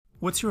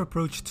What's your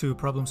approach to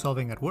problem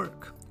solving at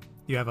work?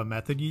 Do you have a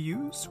method you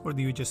use, or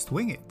do you just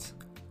wing it?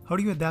 How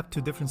do you adapt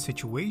to different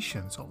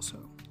situations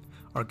also?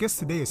 Our guest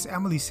today is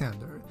Emily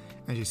Sander,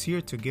 and she's here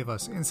to give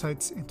us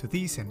insights into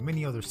these and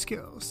many other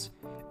skills.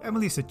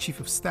 Emily is a Chief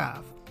of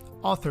Staff,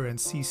 author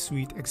and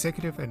C-suite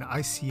executive and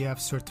ICF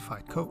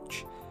certified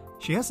coach.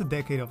 She has a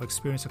decade of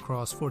experience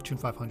across Fortune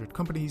 500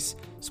 companies,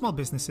 small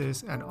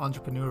businesses, and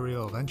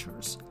entrepreneurial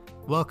ventures.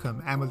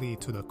 Welcome, Emily,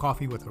 to the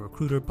Coffee with a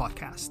Recruiter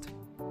podcast.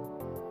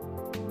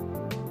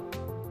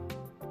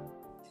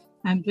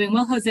 I'm doing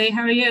well, Jose.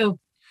 How are you?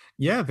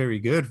 Yeah, very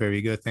good.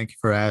 Very good. Thank you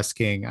for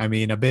asking.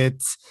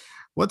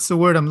 What's the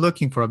word I'm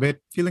looking for?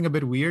 Feeling a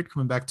bit weird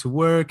coming back to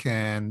work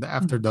and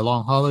after the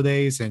long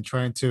holidays and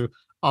trying to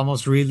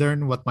almost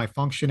relearn what my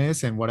function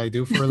is and what I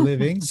do for a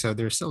living. So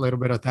there's a little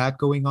bit of that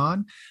going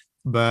on,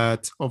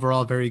 but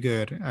overall, very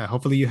good.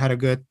 Hopefully you had a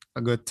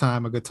good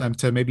time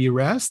to maybe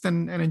rest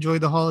and enjoy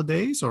the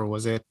holidays, or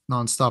was it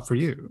nonstop for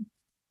you?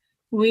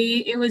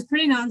 It was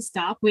pretty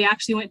nonstop. We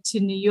actually went to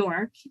New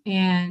York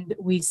and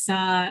we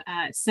saw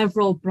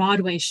several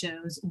Broadway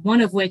shows, one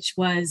of which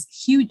was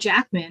seeing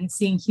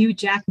Hugh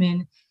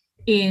Jackman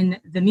in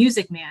The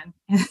Music Man.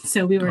 And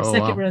so we were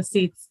second row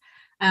seats.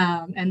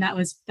 And that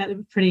was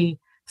pretty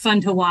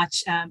fun to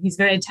watch. He's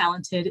very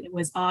talented. It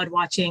was odd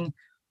watching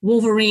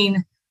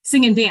Wolverine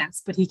sing and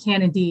dance, but he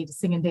can indeed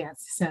sing and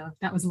dance. So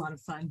that was a lot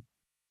of fun.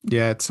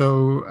 Yeah.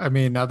 So,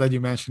 now that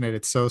you mention it,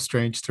 it's so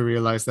strange to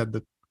realize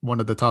that one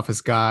of the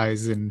toughest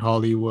guys in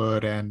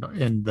Hollywood and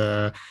in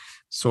the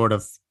sort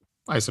of,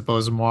 I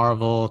suppose,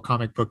 Marvel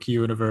comic book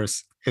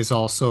universe is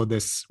also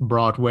this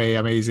Broadway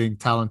amazing,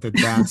 talented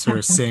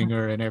dancer,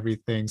 singer, and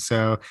everything.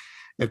 So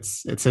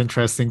it's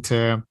interesting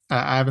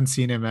I haven't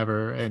seen him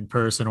ever in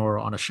person or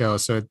on a show.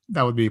 So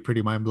that would be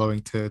pretty mind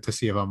blowing to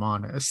see, if I'm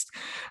honest.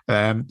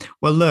 Well,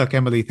 look,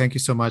 Emily, thank you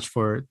so much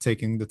for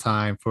taking the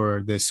time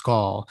for this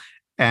call,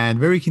 and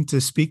very keen to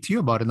speak to you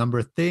about a number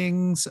of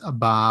things,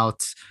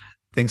 about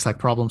things like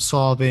problem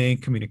solving,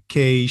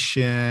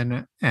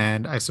 communication,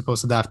 and I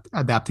suppose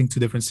adapting to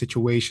different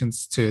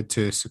situations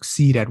to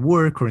succeed at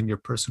work or in your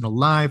personal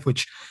life,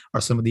 which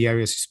are some of the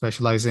areas you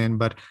specialize in.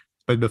 But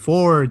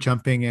before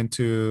jumping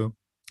into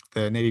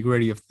the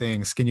nitty-gritty of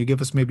things, can you give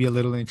us maybe a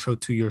little intro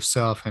to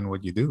yourself and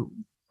what you do?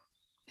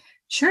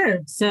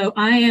 Sure. So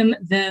I am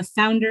the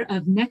founder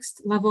of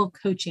Next Level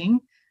Coaching.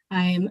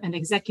 I am an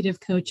executive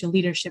coach, a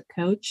leadership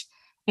coach.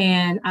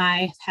 And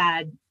I've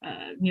had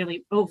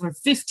nearly over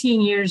 15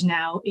 years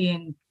now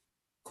in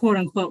quote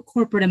unquote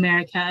corporate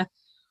America,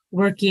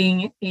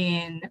 working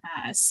in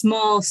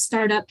small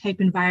startup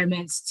type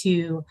environments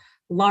to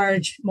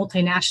large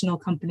multinational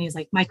companies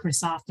like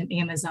Microsoft and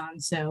Amazon.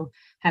 So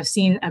have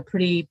seen a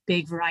pretty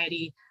big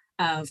variety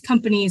of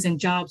companies and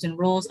jobs and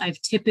roles.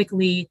 I've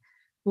typically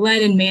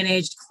led and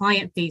managed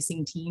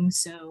client-facing teams,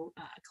 so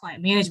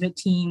client management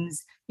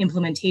teams,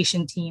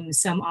 implementation teams,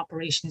 some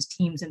operations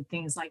teams, and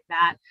things like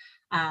that.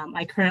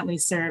 I currently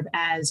serve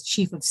as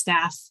Chief of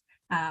Staff,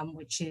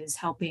 which is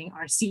helping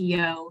our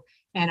CEO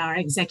and our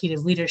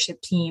executive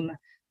leadership team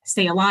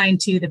stay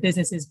aligned to the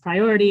business's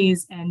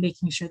priorities and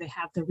making sure they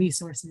have the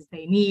resources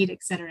they need, et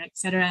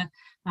cetera,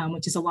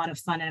 which is a lot of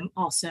fun. And I'm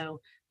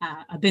also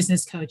a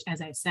business coach, as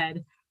I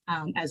said,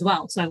 as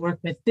well. So I work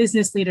with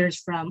business leaders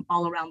from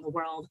all around the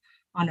world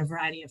on a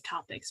variety of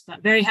topics,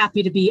 but very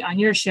happy to be on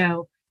your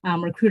show.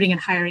 Recruiting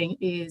and hiring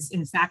is,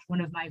 in fact, one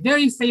of my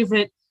very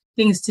favorite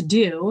things to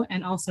do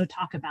and also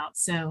talk about.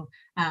 So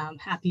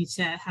happy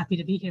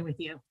to be here with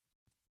you.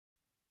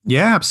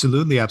 Yeah,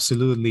 absolutely.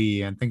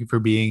 And thank you for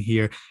being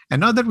here.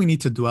 And not that we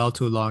need to dwell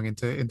too long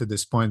into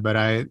this point,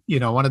 but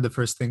one of the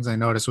first things I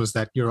noticed was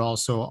that you're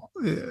also,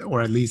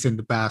 or at least in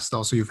the past,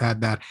 also you've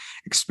had that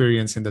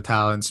experience in the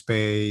talent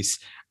space.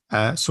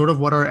 Sort of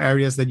what are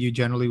areas that you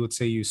generally would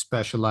say you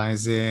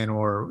specialize in,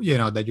 or,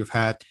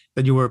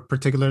 that you were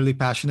particularly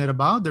passionate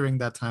about during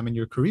that time in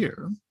your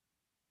career?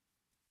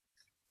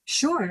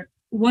 Sure.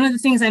 One of the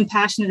things I'm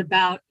passionate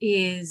about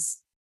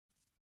is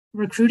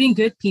recruiting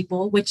good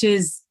people, which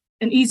is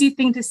an easy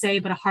thing to say,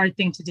 but a hard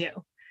thing to do.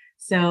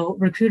 So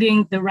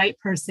recruiting the right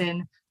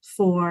person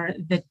for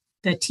the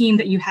team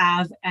that you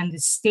have and the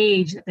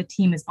stage that the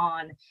team is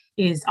on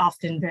is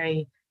often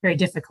very, very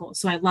difficult.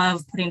 So I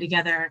love putting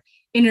together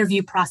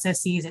interview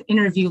processes and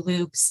interview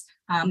loops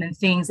and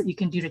things that you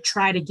can do to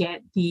try to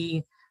get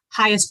the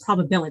highest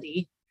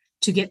probability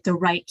to get the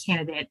right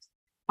candidate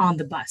on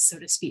the bus, so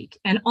to speak,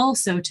 and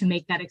also to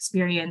make that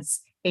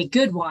experience a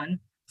good one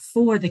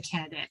for the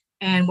candidate.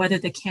 And whether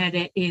the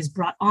candidate is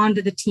brought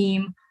onto the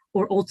team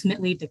or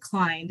ultimately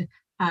declined,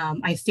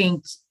 I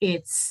think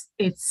it's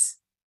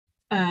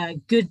a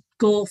good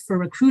goal for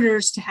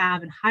recruiters to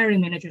have and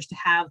hiring managers to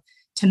have,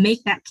 to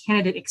make that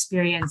candidate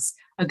experience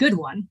a good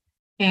one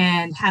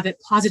and have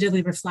it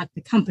positively reflect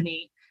the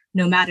company,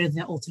 no matter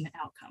the ultimate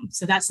outcome.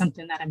 So that's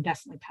something that I'm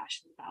definitely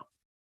passionate about.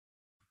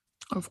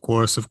 Of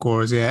course, of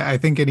course. Yeah, I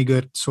think any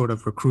good sort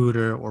of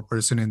recruiter or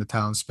person in the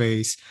town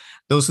space,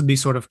 those would be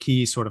sort of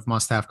key, sort of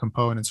must-have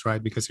components,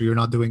 right? Because if you're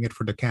not doing it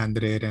for the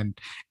candidate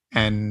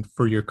and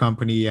for your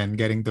company and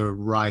getting the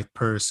right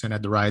person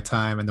at the right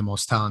time and the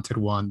most talented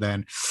one,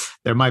 then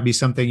there might be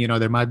something,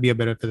 there might be a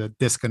bit of a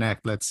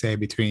disconnect, let's say,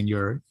 between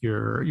your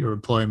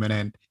employment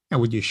and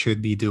what you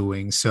should be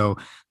doing. So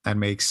that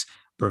makes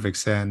perfect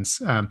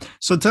sense.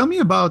 So tell me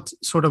about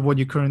sort of what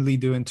you currently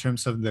do in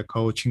terms of the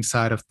coaching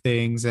side of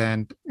things,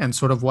 and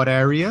sort of what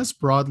areas,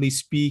 broadly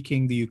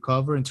speaking, do you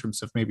cover in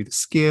terms of maybe the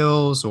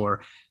skills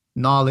or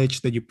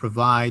knowledge that you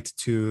provide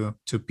to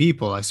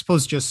people? I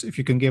suppose just if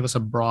you can give us a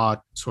broad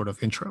sort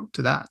of intro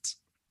to that.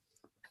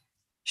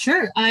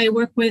 Sure. I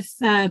work with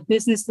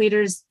business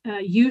leaders,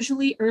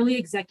 usually early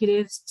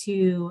executives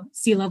to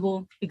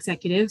C-level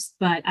executives,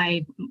 but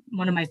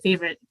one of my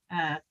favorite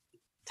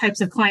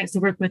types of clients to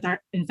work with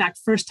are, in fact,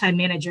 first-time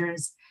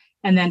managers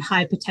and then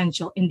high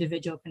potential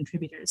individual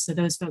contributors. So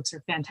those folks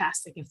are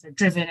fantastic if they're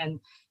driven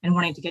and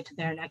wanting to get to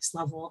their next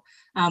level.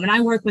 And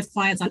I work with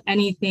clients on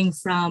anything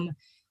from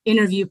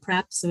interview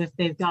prep. So if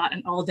they've got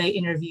an all-day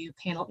interview,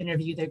 panel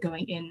interview, they're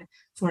going in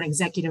for an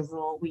executive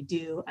role, we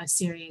do a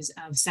series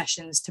of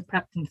sessions to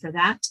prep them for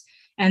that.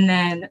 And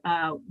then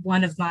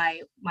one of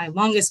my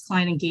longest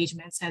client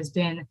engagements has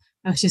been,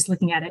 I was just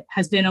looking at it,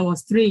 has been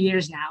almost 3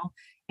 years now,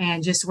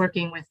 and just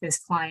working with this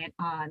client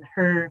on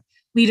her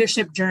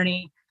leadership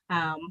journey,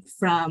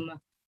 from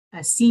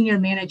a senior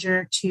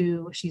manager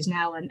to she's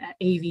now an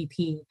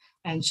AVP,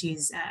 and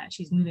she's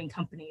moving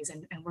companies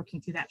and working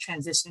through that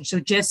transition.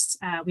 So just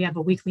we have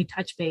a weekly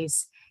touch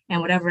base,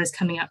 and whatever is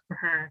coming up for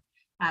her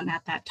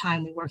at that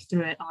time, we work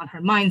through it on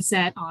her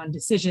mindset, on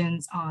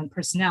decisions, on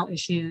personnel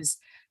issues,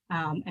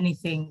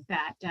 anything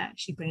that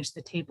she brings to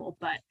the table.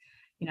 But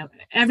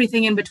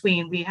everything in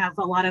between. We have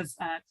a lot of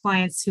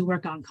clients who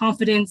work on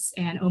confidence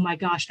and, oh my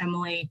gosh,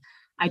 Emily,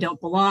 I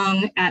don't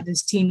belong at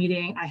this team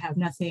meeting. I have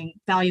nothing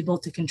valuable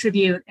to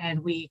contribute.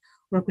 And we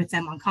work with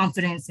them on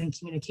confidence and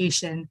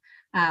communication.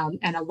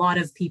 And a lot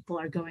of people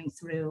are going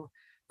through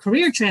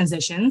career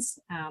transitions.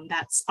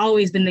 That's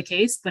always been the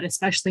case, but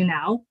especially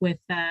now with,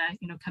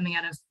 coming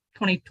out of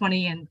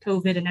 2020 and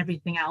COVID and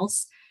everything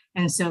else.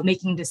 And so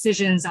making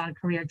decisions on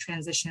career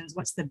transitions,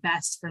 what's the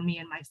best for me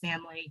and my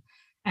family?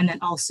 And then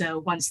also,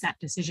 once that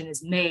decision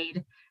is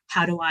made,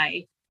 how do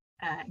I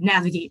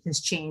navigate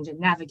this change and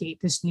navigate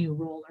this new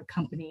role or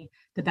company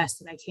the best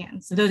that I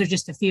can? So those are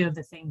just a few of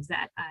the things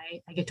that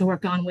I get to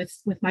work on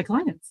with my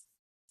clients.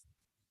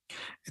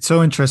 It's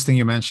so interesting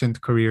you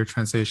mentioned career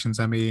transitions.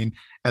 I mean,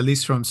 at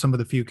least from some of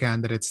the few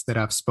candidates that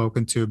I've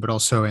spoken to, but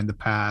also in the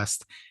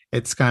past,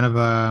 it's kind of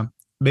a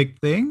big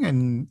thing,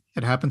 and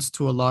it happens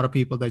to a lot of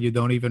people that you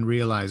don't even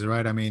realize,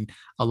 right? I mean,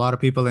 a lot of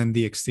people in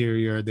the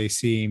exterior, they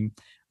seem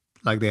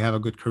like they have a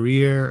good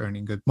career,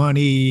 earning good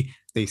money,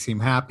 they seem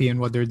happy in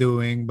what they're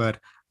doing, but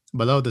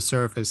below the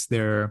surface,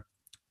 they're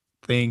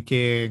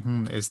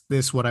thinking, is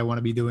this what I want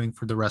to be doing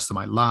for the rest of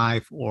my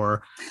life?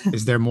 Or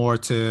is there more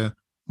to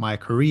my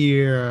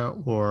career?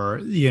 Or,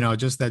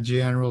 just that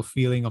general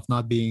feeling of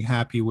not being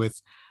happy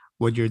with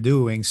what you're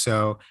doing.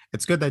 So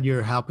it's good that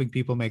you're helping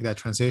people make that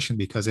transition,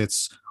 because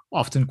it's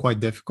often quite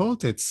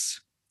difficult.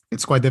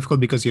 It's quite difficult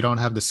because you don't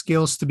have the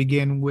skills to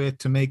begin with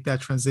to make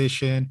that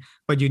transition,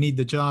 but you need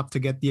the job to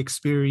get the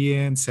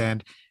experience,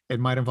 and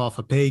it might involve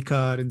a pay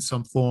cut in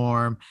some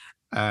form.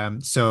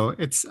 So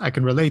I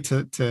can relate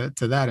to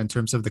that in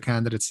terms of the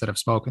candidates that I've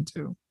spoken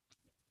to.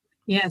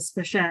 Yes,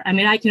 for sure. I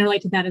mean, I can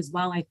relate to that as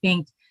well. I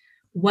think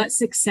what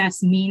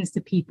success means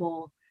to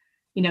people,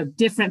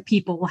 different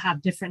people will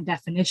have different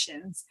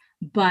definitions,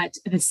 but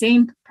the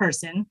same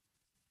person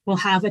will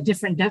have a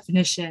different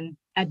definition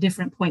at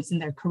different points in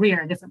their career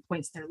and different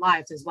points in their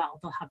lives as well.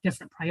 They'll have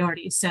different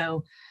priorities.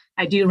 So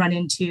I do run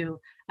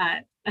into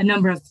a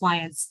number of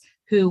clients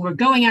who were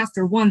going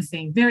after one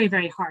thing very,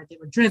 very hard. They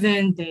were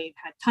driven, they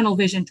had tunnel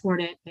vision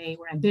toward it, they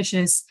were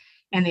ambitious,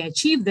 and they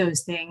achieved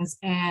those things.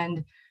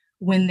 And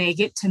when they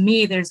get to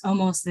me, there's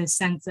almost this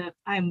sense of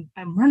I'm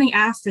running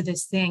after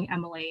this thing,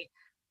 Emily,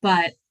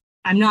 but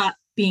I'm not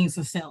being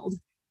fulfilled.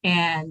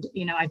 And,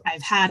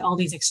 I've had all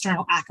these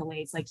external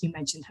accolades, like you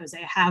mentioned, Jose.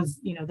 I have,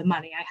 the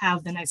money, I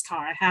have the nice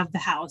car, I have the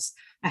house,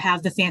 I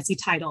have the fancy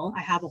title,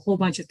 I have a whole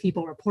bunch of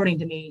people reporting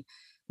to me,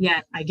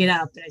 yet I get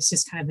up and it's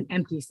just kind of an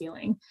empty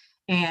feeling.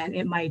 And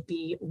it might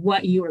be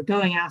what you were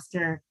going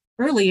after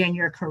earlier in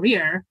your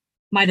career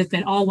might have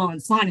been all well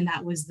and fine, and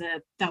that was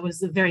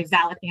the very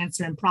valid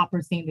answer and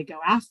proper thing to go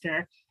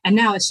after. And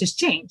now it's just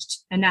changed,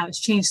 and now it's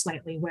changed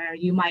slightly, where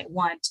you might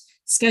want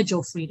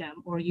schedule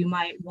freedom, or you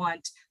might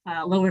want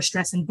a lower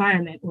stress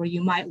environment, or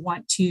you might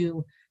want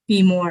to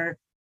be more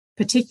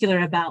particular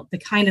about the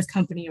kind of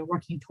company you're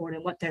working toward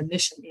and what their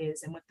mission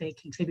is and what they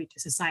contribute to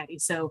society.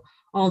 So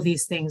all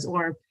these things,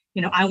 or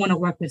I want to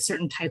work with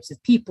certain types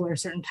of people or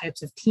certain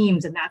types of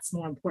teams, and that's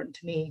more important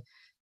to me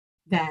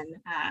than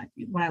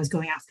what I was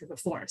going after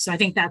before. So I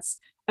think that's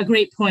a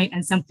great point,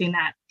 and something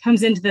that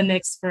comes into the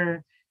mix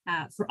for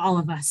all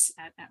of us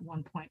at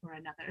one point or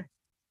another.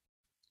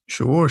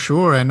 Sure,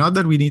 sure. And not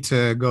that we need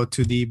to go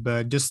too deep,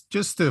 but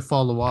just to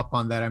follow up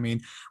on that, I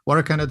mean, what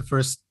are kind of the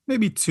first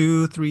maybe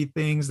two, three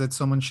things that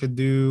someone should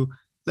do?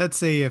 Let's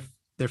say if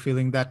they're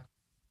feeling that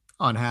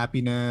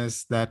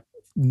unhappiness, that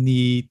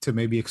need to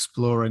maybe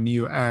explore a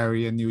new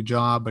area, a new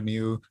job, a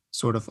new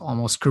sort of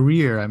almost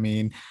career. I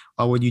mean,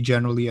 what would you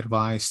generally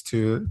advise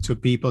to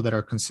people that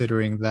are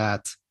considering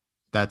that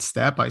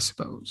step, I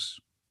suppose?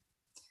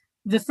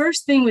 The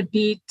first thing would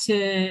be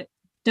to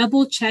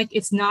double check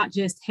it's not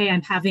just, hey,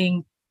 I'm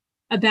having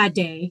a bad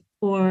day,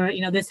 or,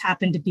 this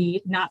happened to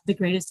be not the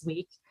greatest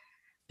week,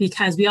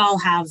 because we all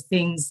have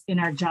things in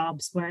our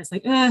jobs where it's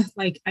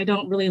like I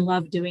don't really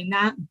love doing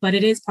that, but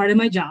it is part of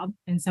my job.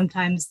 And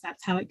sometimes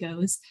that's how it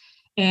goes.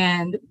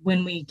 And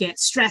when we get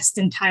stressed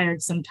and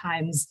tired,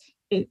 sometimes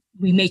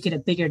we make it a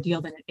bigger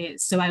deal than it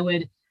is. So I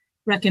would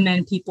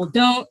recommend people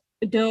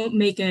don't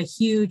make a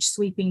huge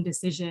sweeping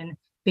decision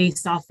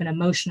based off an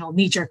emotional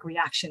knee-jerk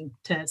reaction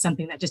to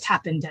something that just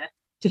happened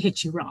to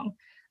hit you wrong.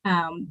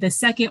 The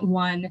second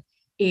one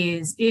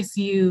is, if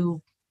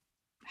you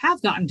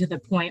have gotten to the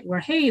point where,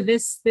 hey,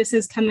 this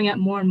is coming up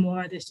more and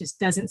more, this just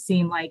doesn't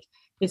seem like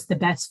it's the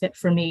best fit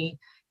for me,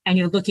 and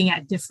you're looking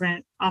at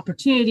different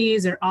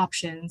opportunities or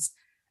options,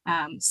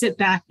 sit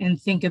back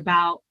and think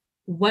about,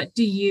 what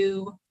do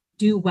you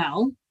do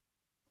well?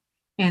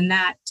 And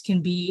that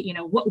can be,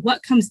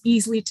 what comes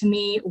easily to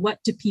me, what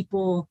do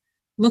people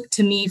look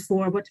to me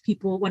for,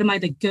 what am I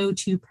the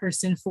go-to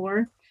person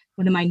for,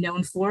 what am I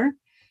known for,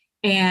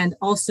 and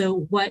also,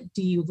 what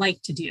do you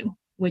like to do,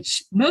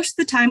 which most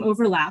of the time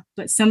overlap,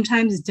 but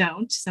sometimes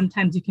don't.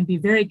 Sometimes you can be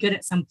very good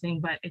at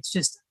something, but it's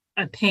just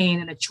a pain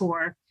and a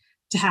chore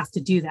to have to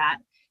do that.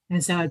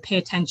 And so I'd pay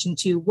attention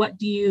to, what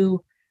do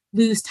you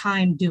lose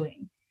time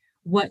doing?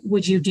 What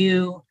would you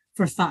do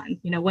for fun?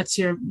 What's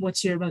your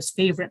most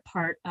favorite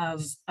part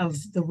of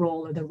the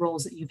role or the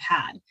roles that you've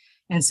had?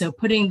 And so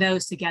putting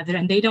those together,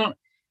 and they don't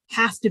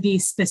have to be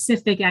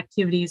specific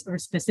activities or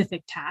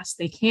specific tasks.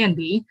 They can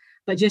be,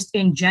 but just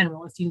in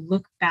general, if you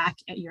look back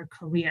at your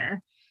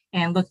career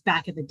and look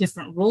back at the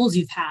different roles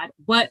you've had,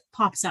 what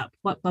pops up,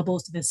 what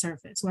bubbles to the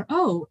surface, where,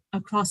 oh,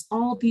 across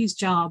all these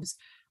jobs,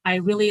 I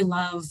really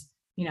love,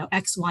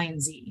 X, Y,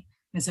 and Z.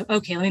 And so,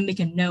 okay, let me make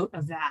a note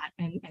of that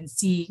and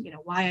see,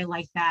 why I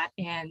like that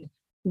and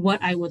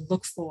what I would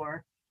look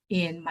for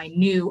in my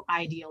new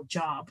ideal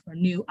job or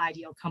new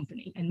ideal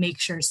company, and make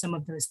sure some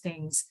of those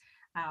things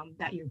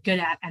that you're good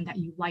at and that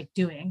you like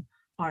doing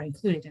are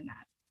included in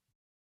that.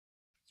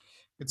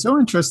 It's so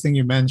interesting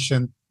you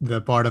mentioned the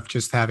part of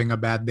just having a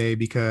bad day,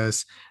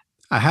 because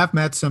I have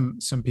met some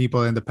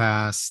people in the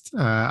past,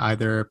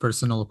 either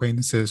personal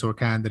acquaintances or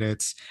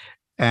candidates,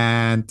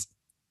 and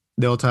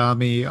they'll tell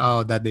me,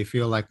 oh, that they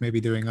feel like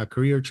maybe doing a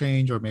career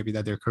change, or maybe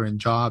that their current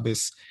job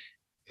is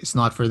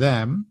not for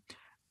them.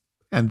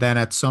 And then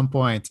at some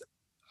point,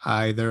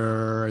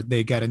 either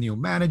they get a new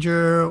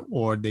manager,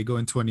 or they go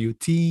into a new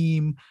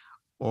team,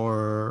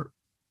 or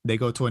they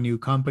go to a new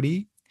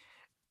company,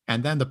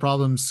 and then the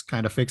problems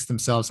kind of fix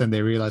themselves and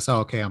they realize,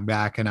 oh, okay, I'm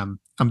back and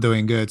I'm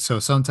doing good. So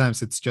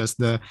sometimes it's just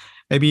the,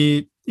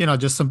 maybe,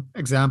 just some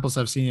examples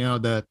I've seen,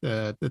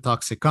 the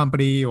toxic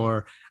company,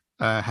 or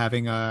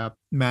having a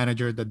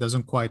manager that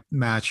doesn't quite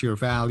match your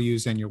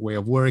values and your way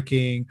of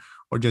working,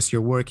 or just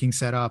your working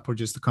setup, or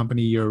just the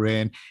company you're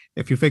in.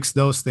 If you fix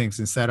those things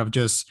instead of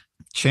just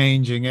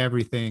changing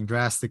everything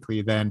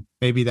drastically, then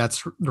maybe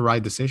that's the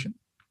right decision.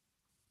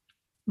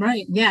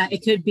 Right. Yeah.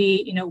 It could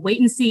be, wait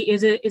and see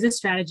is a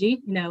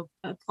strategy,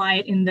 apply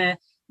it in the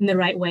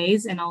right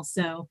ways, and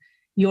also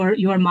your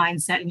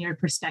mindset and your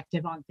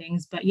perspective on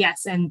things. But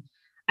yes, and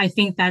I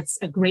think that's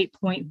a great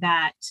point,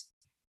 that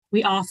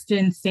we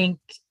often think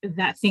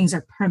that things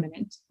are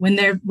permanent when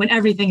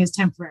everything is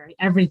temporary,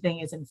 everything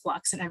is in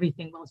flux, and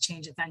everything will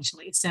change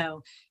eventually.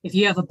 So if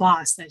you have a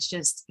boss that's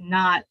just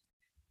not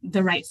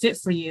the right fit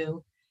for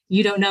you,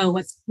 you don't know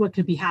what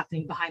could be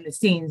happening behind the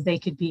scenes. They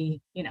could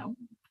be,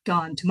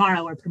 gone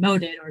tomorrow, or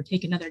promoted, or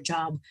take another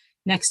job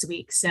next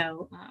week.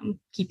 So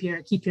keep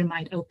your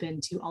mind open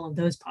to all of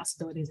those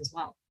possibilities as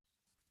well.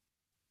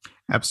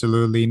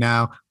 Absolutely.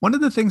 Now, one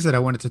of the things that I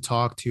wanted to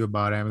talk to you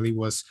about, Emily,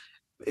 was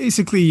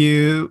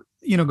basically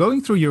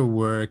going through your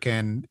work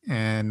and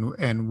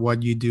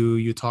what you do.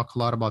 You talk a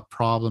lot about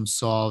problem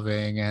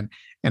solving and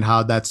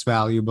how that's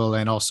valuable,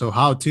 and also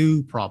how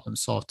to problem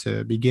solve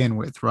to begin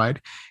with, right?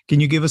 Can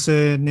you give us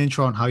an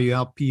intro on how you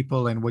help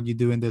people and what you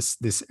do in this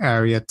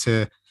area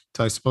to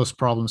I suppose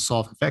problem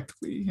solve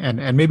effectively,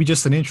 and maybe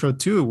just an intro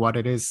to what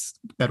it is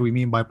that we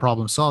mean by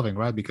problem solving,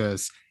 right?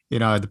 Because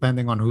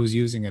depending on who's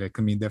using it, it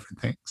can mean different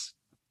things.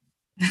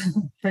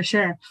 For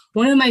sure.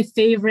 One of my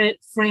favorite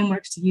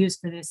frameworks to use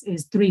for this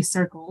is three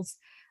circles.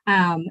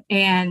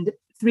 And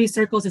three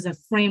circles is a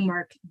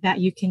framework that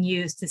you can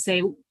use to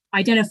say,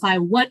 identify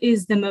what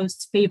is the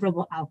most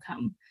favorable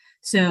outcome.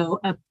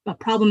 So a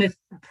problem is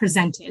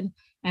presented,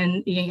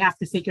 and you have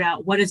to figure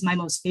out, what is my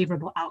most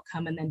favorable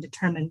outcome, and then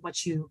determine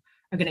what you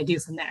are going to do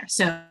from there.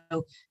 So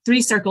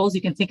three circles,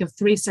 you can think of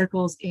three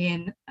circles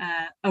in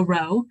a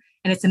row,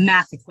 and it's a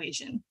math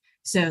equation.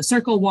 So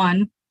circle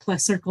one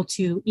plus circle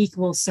two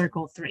equals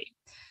circle three.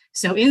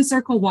 So in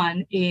circle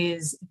one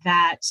is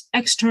that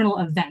external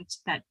event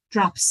that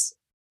drops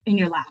in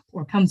your lap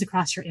or comes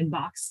across your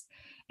inbox.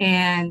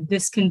 And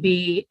this can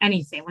be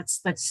anything.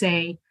 Let's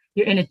say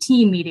you're in a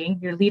team meeting,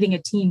 you're leading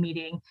a team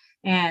meeting,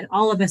 and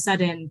all of a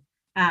sudden,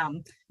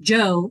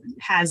 Joe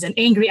has an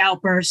angry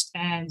outburst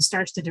and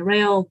starts to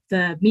derail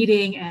the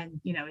meeting, and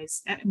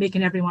is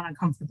making everyone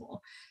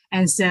uncomfortable.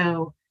 And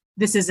so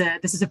this is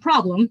a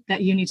problem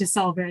that you need to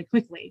solve very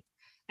quickly.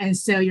 And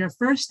so your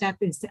first step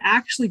is to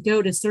actually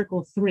go to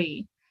circle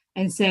three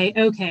and say,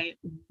 okay,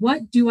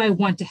 what do I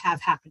want to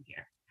have happen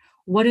here?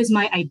 What is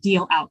my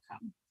ideal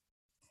outcome?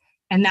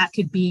 And that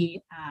could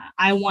be,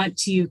 I want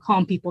to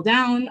calm people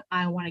down.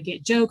 I want to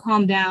get Joe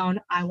calmed down.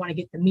 I want to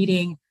get the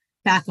meeting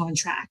back on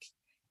track.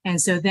 And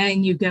so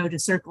then you go to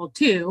circle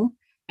two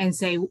and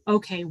say,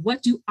 okay,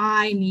 what do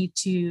I need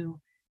to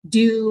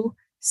do,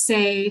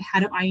 say, how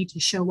do I need to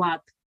show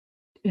up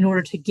in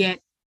order to get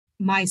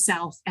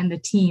myself and the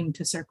team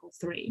to circle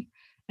three?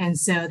 And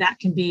so that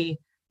can be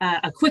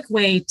a quick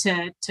way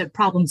to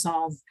problem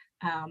solve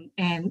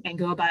and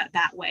go about it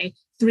that way.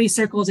 3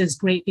 circles is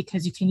great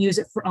because you can use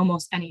it for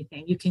almost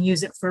anything. You can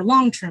use it for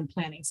long-term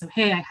planning. So,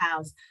 hey, I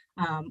have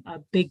a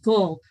big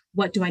goal.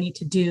 What do I need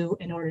to do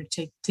in order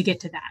to get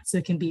to that? So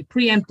it can be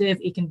preemptive,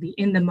 it can be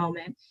in the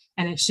moment,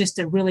 and it's just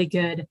a really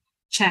good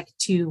check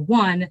to,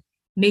 one,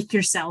 make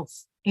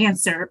yourself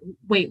answer,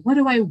 wait, what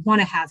do I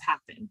want to have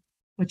happen?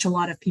 Which a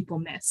lot of people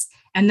miss.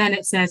 And then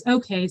it says,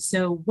 okay,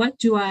 so what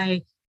do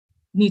I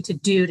need to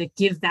do to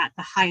give that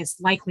the highest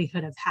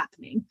likelihood of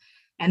happening?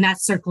 And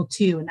that's circle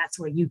two, and that's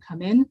where you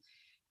come in.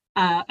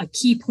 A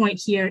key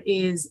point here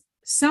is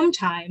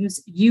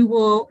sometimes you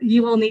will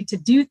need to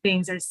do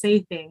things or say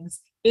things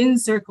in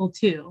circle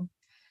two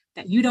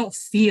that you don't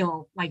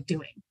feel like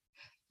doing.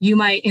 You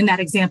might, in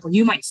that example,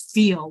 you might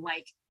feel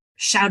like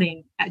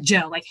shouting at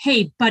Joe, like,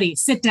 hey, buddy,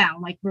 sit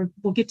down, like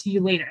we'll get to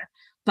you later.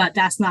 But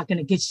that's not going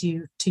to get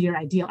you to your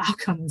ideal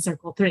outcome in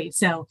circle three.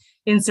 So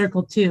in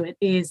circle two, it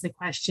is the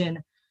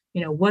question,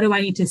 what do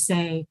I need to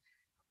say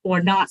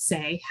or not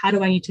say? How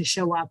do I need to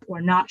show up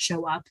or not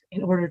show up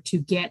in order to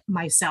get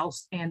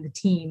myself and the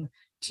team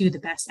to the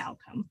best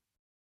outcome?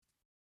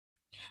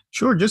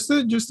 Sure. Just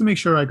to make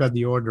sure I got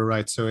the order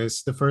right. So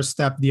is the first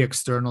step the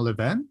external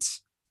event?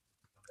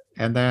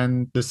 And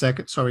then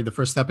the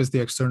first step is the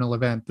external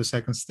event. The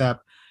second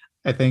step,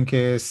 I think,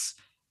 is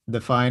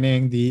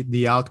defining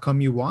the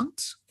outcome you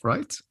want,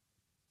 right?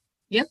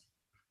 Yep.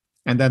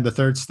 And then the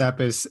third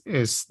step is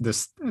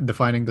this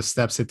defining the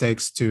steps it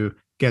takes to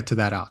get to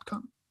that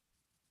outcome.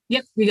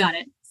 Yep, we got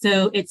it.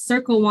 So it's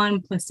circle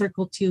one plus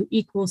circle two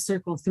equals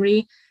circle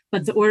three,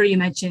 but the order you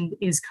mentioned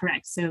is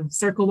correct. So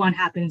circle one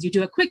happens, you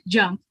do a quick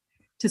jump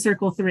to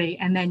circle three,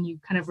 and then you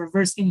kind of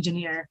reverse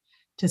engineer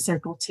to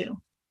circle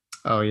two.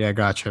 Oh yeah,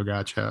 gotcha.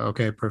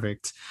 Okay,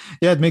 perfect.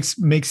 Yeah, it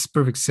makes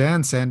perfect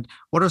sense. And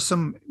what are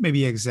some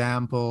maybe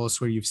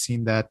examples where you've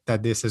seen that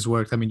this has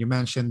worked? I mean, you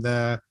mentioned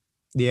the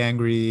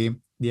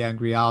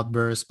angry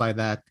outburst by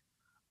that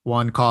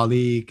one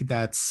colleague.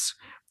 That's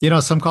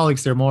some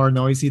colleagues, they're more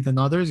noisy than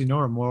others,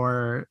 or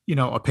more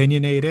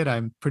opinionated.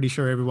 I'm pretty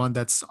sure everyone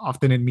that's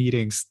often in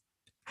meetings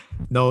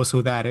knows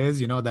who that is.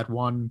 That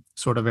one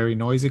sort of very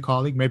noisy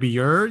colleague. Maybe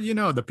you're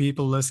the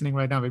people listening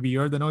right now, maybe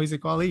you're the noisy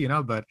colleague,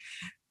 but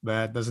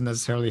that doesn't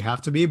necessarily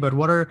have to be. But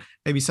what are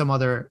maybe some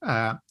other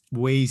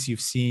ways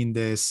you've seen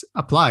this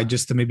applied,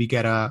 just to maybe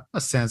get a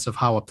sense of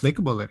how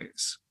applicable it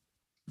is?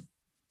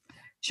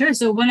 Sure.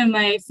 So one of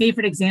my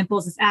favorite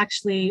examples is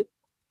actually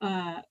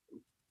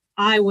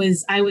I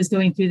was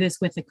going through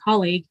this with a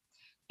colleague,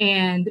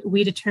 and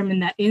we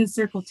determined that in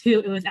circle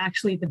two, it was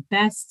actually the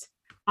best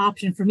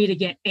option for me to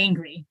get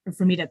angry, or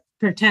for me to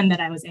pretend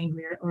that I was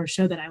angry, or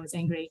show that I was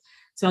angry.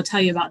 So I'll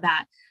tell you about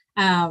that.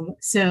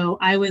 So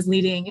I was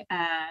leading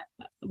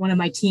one of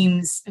my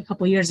teams a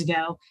couple of years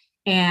ago,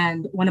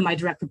 and one of my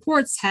direct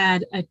reports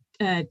had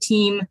a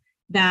team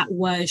that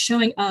was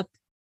showing up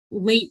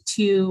late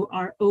to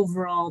our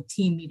overall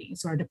team meeting.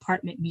 So our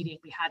department meeting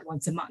we had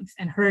once a month,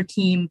 and her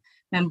team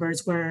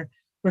members were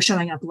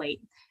showing up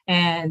late.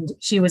 And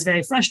she was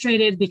very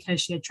frustrated because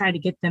she had tried to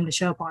get them to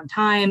show up on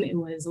time. It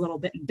was a little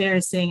bit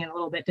embarrassing and a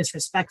little bit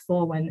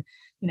disrespectful when,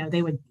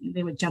 they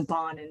would jump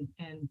on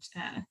and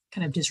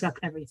kind of disrupt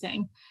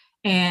everything.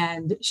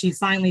 And she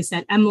finally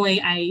said,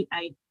 Emily, I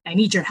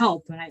need your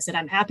help. And I said,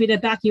 I'm happy to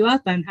back you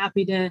up. I'm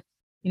happy to,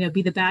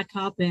 be the bad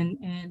cop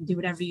and do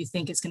whatever you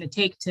think it's going to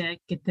take to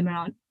get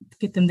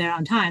them there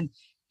on time.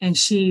 And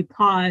she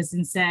paused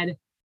and said,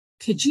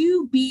 could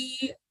you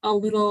be a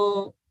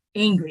little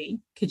angry?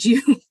 Could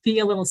you be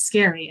a little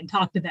scary and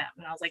talk to them?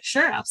 And I was like,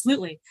 sure,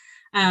 absolutely.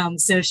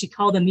 So she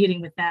called a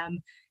meeting with them,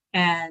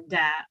 and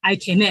I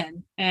came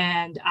in,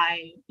 and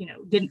I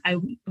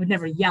would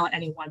never yell at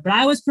anyone, but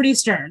I was pretty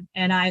stern.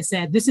 And I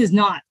said, this is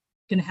not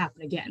going to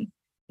happen again.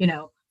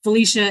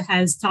 Felicia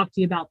has talked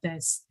to you about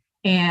this,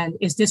 and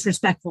is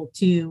disrespectful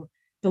to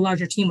the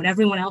larger team when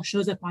everyone else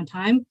shows up on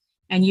time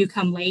and you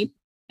come late,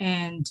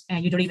 and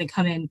you don't even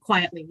come in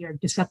quietly. You're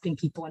disrupting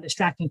people and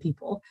distracting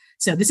people.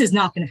 So this is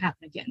not going to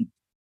happen again.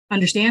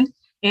 Understand?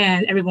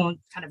 And everyone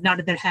kind of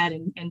nodded their head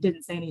and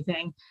didn't say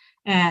anything.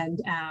 And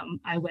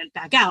I went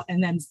back out,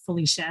 and then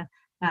Felicia,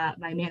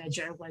 my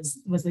manager,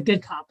 was the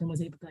good cop and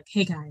was able to be like,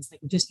 hey guys,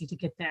 like we just need to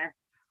get there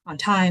on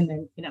time.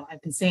 And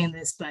I've been saying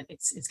this, but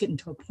it's getting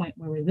to a point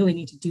where we really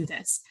need to do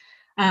this.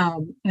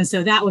 And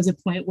so that was a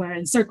point where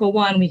in circle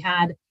one we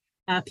had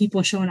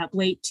people showing up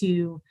late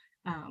to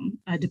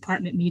a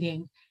department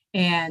meeting,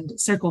 and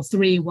circle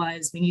three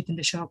was we need them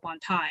to show up on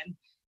time.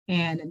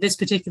 And in this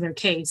particular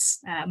case,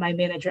 my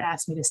manager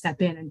asked me to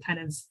step in and kind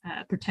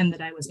of pretend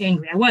that I was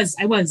angry. I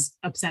was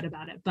upset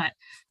about it, but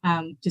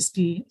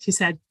she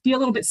said, be a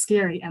little bit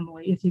scary,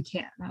 Emily, if you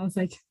can. And I was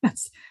like,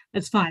 that's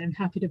fine. I'm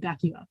happy to back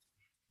you up.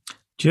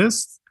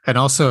 And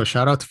also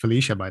shout out to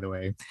Felicia, by the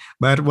way.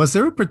 But was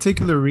there a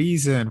particular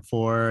reason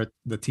for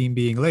the team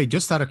being late?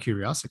 Just out of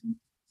curiosity.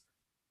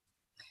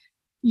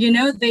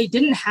 They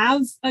didn't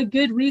have a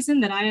good reason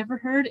that I ever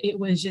heard. It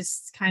was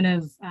just kind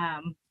of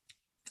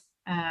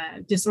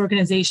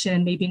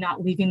disorganization, maybe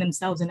not leaving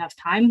themselves enough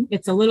time.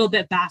 It's a little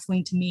bit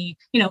baffling to me.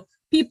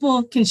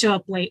 People can show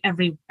up late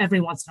every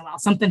once in a while.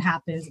 Something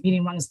happens, the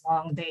meeting runs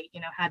long, they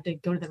had to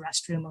go to the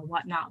restroom or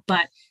whatnot.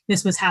 But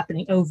this was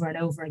happening over and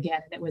over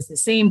again, and it was the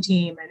same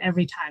team, and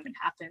every time it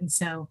happened.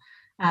 So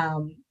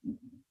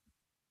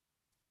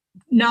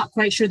not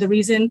quite sure the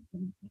reason.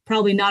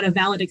 Probably not a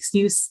valid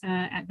excuse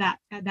at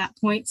that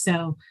point.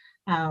 So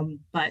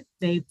but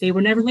they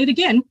were never late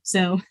again.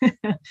 So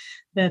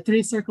the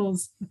three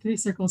circles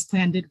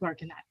plan did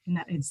work in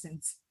that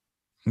instance.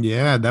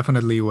 Yeah,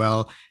 definitely.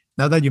 Well,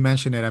 now that you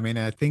mention it, I mean,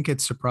 I think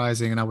it's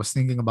surprising, and I was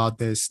thinking about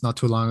this not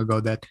too long ago,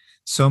 that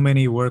so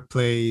many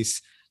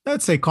workplace,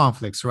 let's say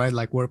conflicts, right?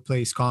 Like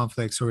workplace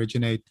conflicts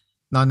originate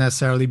not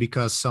necessarily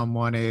because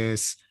someone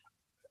is,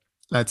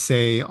 let's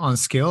say,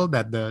 unskilled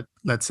at the,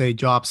 let's say,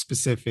 job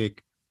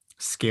specific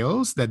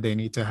skills that they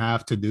need to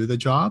have to do the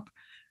job,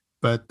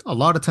 but a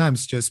lot of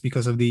times just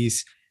because of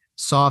these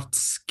soft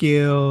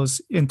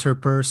skills,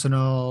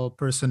 interpersonal,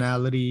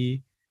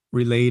 personality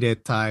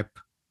related type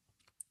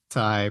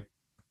type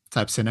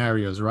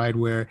scenarios, right?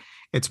 Where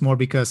it's more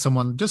because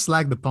someone just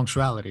lacked the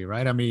punctuality,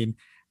 right? I mean,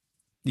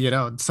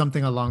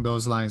 something along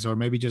those lines, or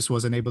maybe just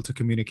wasn't able to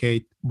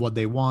communicate what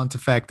they want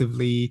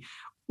effectively,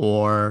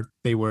 or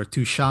they were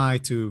too shy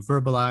to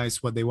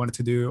verbalize what they wanted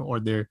to do, or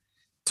they're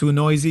too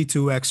noisy,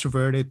 too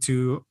extroverted,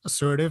 too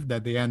assertive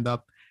that they end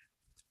up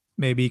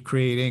maybe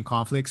creating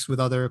conflicts with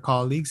other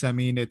colleagues. I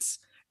mean, it's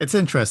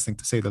interesting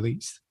to say the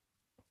least.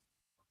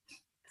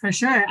 For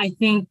sure. I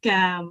think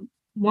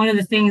one of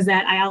the things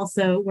that I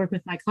also work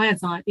with my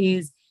clients on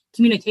is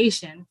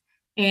communication.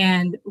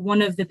 And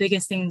one of the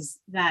biggest things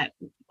that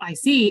I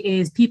see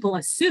is people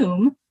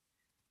assume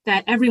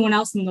that everyone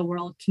else in the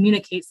world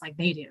communicates like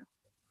they do.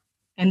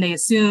 And they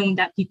assume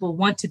that people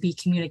want to be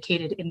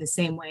communicated in the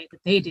same way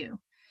that they do.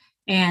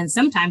 And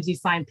sometimes you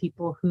find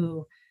people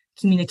who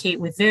communicate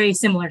with very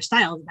similar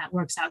styles, and that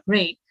works out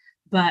great.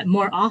 But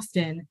more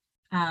often,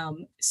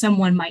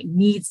 someone might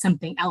need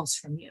something else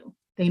from you.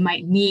 They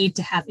might need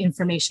to have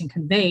information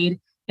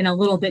conveyed in a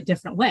little bit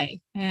different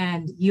way.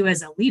 And you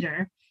as a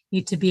leader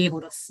need to be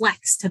able to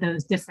flex to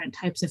those different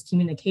types of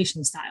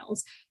communication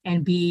styles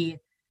and be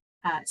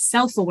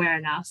self-aware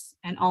enough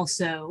and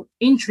also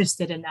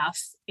interested enough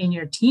in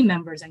your team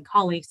members and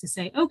colleagues to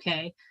say,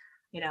 okay,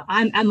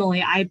 I'm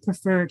Emily, I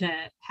prefer to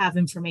have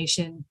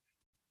information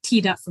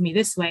teed up for me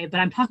this way, but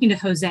I'm talking to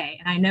Jose,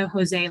 and I know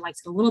Jose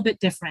likes it a little bit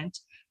different.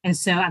 And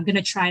so I'm going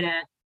to try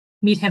to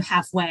meet him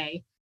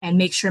halfway and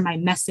make sure my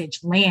message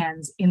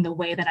lands in the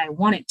way that I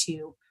want it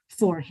to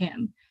for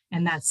him.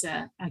 And that's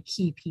a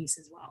key piece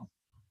as well.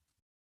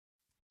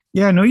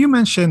 Yeah, I know you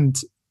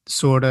mentioned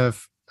sort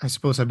of, I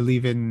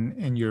believe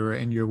in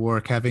your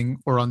work, having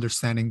or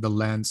understanding the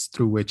lens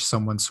through which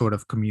someone sort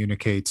of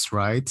communicates,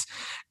 right?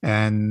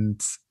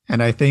 And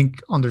I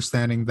think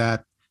understanding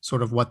that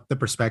sort of what the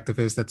perspective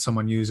is that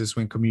someone uses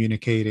when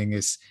communicating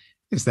is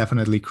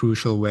definitely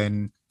crucial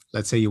when,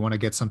 let's say, you want to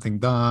get something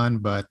done,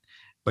 but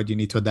you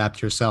need to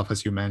adapt yourself,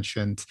 as you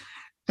mentioned.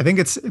 I think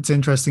it's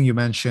interesting you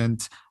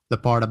mentioned the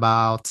part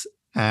about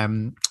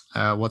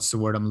what's the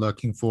word I'm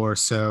looking for?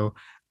 So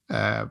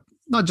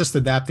not just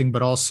adapting,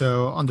 but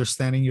also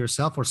understanding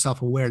yourself, or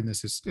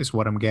self-awareness is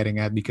what I'm getting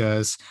at.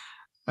 Because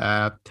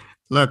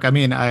look, I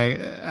mean,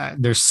 I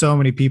there's so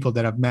many people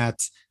that I've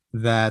met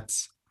that,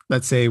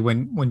 let's say,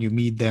 when you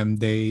meet them,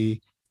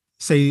 they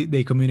say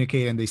they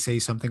communicate and they say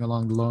something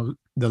along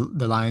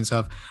the lines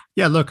of,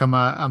 yeah, look, I'm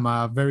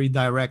a very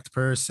direct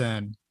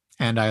person,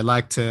 and I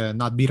like to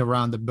not beat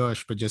around the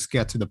bush, but just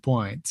get to the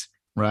point,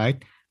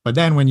 right? But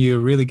then when you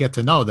really get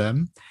to know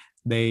them,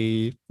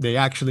 they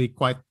actually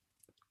quite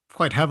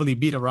heavily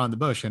beat around the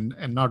bush and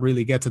not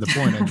really get to the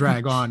point and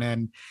drag on.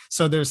 And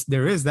so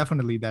there is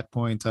definitely that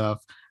point of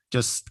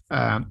just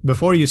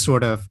before you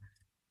sort of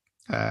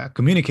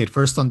communicate,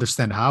 first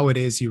understand how it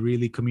is you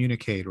really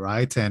communicate,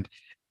 right?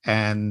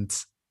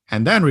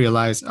 And then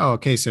realize, oh,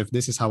 okay, so if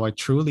this is how I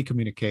truly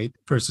communicate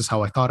versus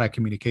how I thought I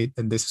communicate,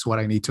 then this is what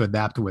I need to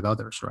adapt with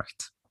others,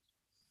 right?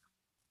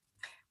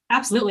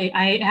 Absolutely.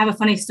 I have a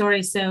funny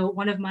story. So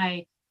one of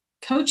my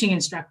coaching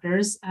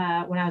instructors,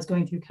 when I was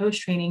going through coach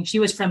training, she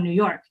was from New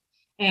York.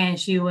 And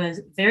she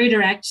was very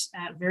direct,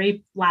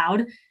 very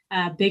loud,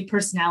 big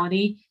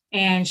personality.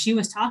 And she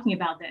was talking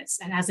about this.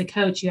 And as a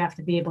coach, you have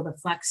to be able to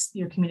flex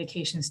your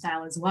communication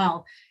style as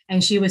well.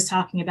 And she was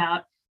talking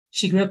about,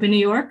 she grew up in New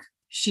York.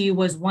 She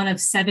was one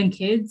of 7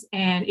 kids.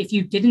 And if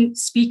you didn't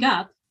speak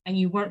up and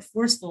you weren't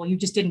forceful, you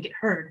just didn't get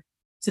heard.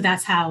 So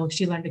that's how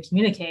she learned to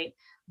communicate.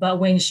 But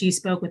when she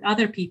spoke with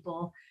other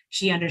people,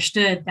 she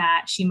understood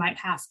that she might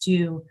have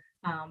to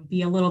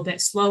be a little bit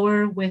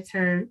slower with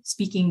her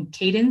speaking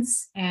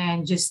cadence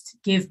and just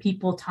give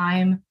people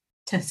time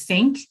to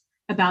think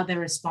about their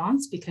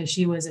response, because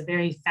she was a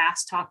very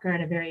fast talker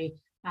and a very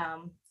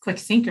quick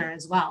thinker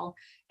as well.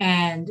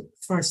 And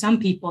for some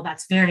people,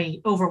 that's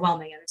very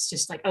overwhelming. And it's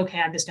just like, okay,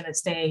 I'm just going to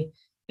stay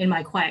in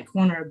my quiet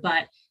corner.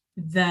 But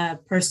the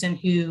person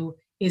who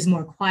is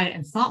more quiet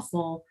and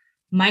thoughtful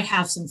might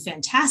have some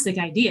fantastic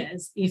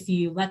ideas if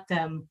you let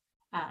them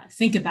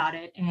think about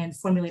it and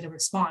formulate a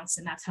response.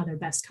 And that's how they're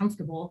best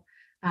comfortable.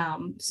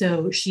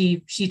 So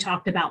she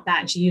talked about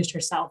that, and she used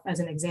herself as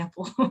an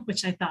example,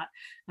 which I thought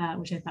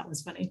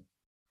was funny.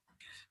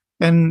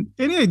 And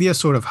any idea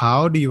sort of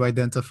how do you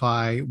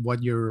identify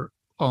what your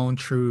own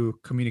true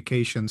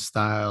communication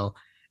style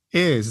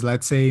is?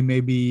 Let's say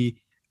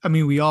maybe, I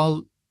mean, we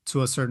all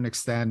to a certain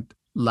extent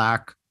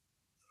lack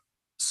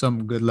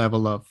some good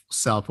level of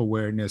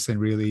self-awareness and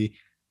really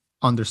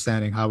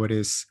understanding how it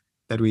is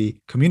that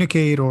we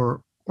communicate,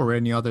 or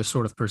any other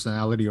sort of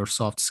personality or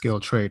soft skill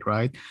trait,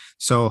 right?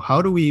 So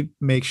how do we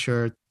make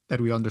sure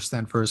that we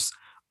understand first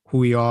who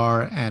we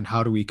are and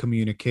how do we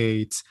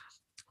communicate,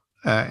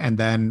 and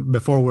then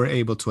before we're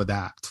able to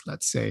adapt,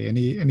 let's say,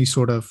 any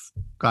sort of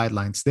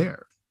guidelines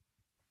there?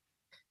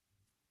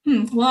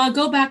 Well, I'll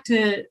go back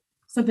to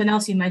something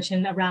else you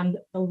mentioned around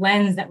the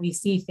lens that we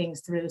see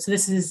things through. So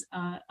this is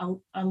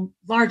a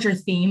larger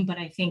theme, but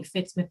I think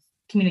fits with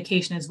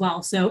communication as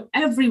well. So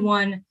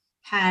everyone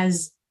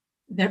has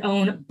their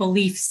own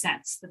belief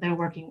sets that they're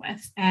working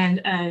with. And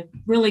a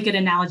really good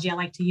analogy I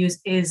like to use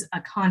is a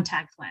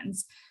contact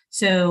lens.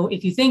 So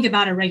if you think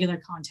about a regular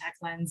contact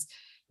lens,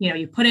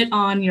 you put it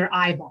on your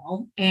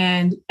eyeball,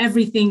 and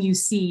everything you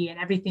see and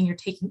everything you're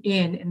taking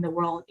in the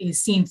world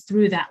is seen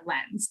through that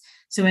lens.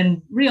 So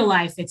in real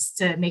life, it's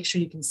to make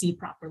sure you can see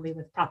properly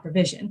with proper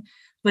vision.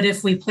 But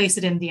if we place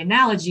it in the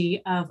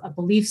analogy of a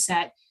belief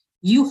set,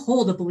 you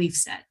hold a belief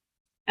set.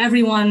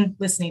 Everyone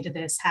listening to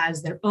this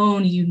has their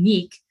own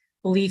unique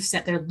belief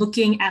set they're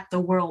looking at the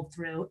world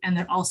through, and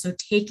they're also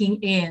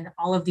taking in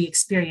all of the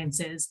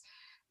experiences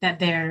that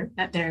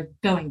they're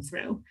going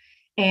through.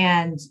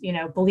 And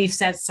belief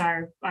sets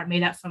are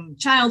made up from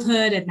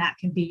childhood, and that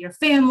can be your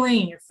family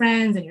and your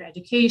friends and your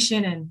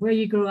education and where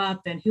you grew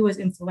up and who was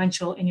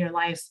influential in your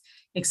life,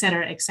 et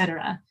cetera, et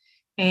cetera.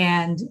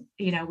 And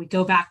we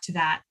go back to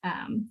that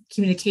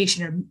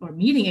communication or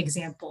meeting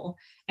example,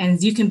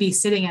 and you can be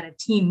sitting at a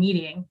team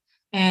meeting,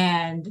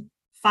 and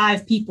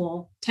 5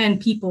 people, 10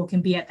 people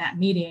can be at that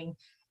meeting,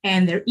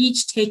 and they're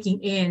each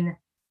taking in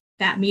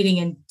that meeting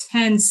in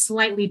 10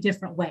 slightly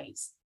different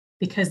ways,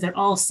 because they're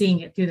all seeing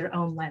it through their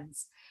own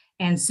lens.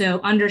 And so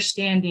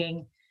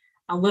understanding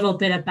a little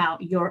bit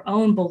about your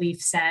own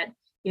belief set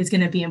is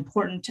going to be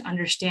important to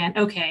understand,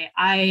 okay,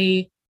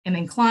 I am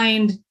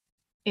inclined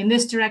in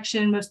this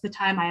direction most of the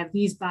time. I have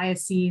these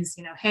biases,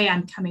 hey,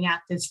 I'm coming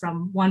at this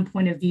from one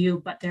point of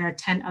view, but there are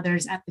 10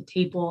 others at the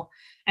table,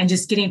 and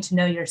just getting to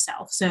know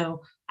yourself.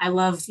 So I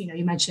love,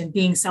 you mentioned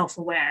being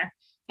self-aware,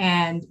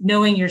 and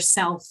knowing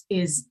yourself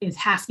is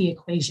half the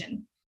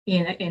equation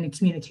in a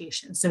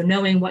communication. So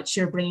knowing what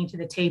you're bringing to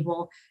the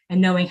table and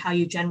knowing how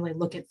you generally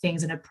look at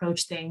things and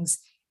approach things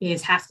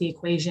is half the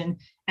equation.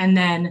 And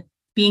then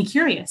being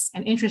curious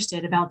and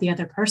interested about the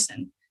other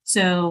person.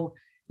 So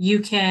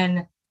you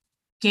can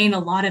gain a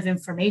lot of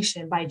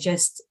information by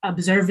just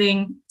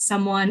observing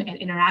someone and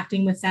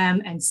interacting with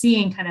them and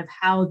seeing kind of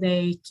how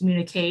they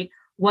communicate,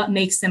 what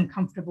makes them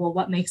comfortable,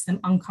 what makes them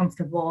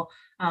uncomfortable,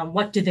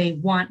 what do they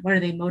want, what are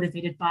they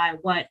motivated by,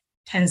 what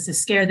tends to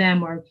scare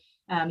them, or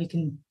you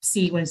can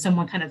see when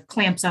someone kind of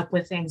clamps up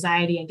with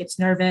anxiety and gets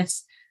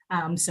nervous.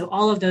 So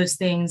all of those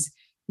things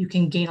you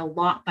can gain a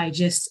lot by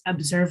just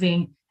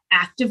observing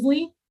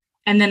actively.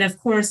 And then, of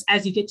course,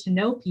 as you get to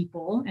know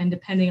people and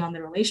depending on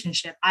the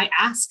relationship, I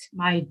ask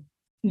my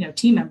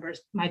team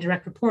members, my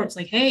direct reports,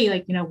 like,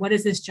 hey, what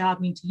does this job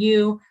mean to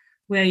you?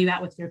 Where are you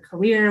at with your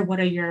career? What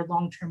are your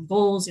long-term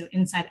goals,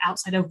 inside,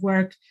 outside of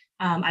work?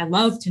 I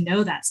love to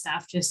know that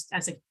stuff just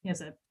as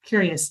a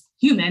curious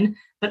human,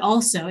 but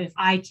also if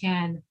I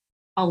can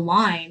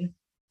align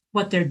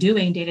what they're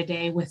doing day to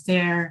day with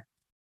their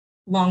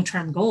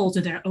long-term goals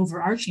or their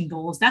overarching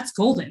goals, that's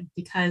golden,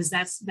 because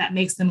that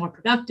makes them more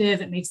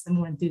productive, it makes them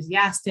more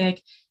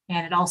enthusiastic,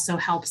 and it also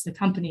helps the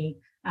company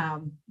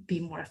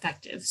be more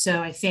effective.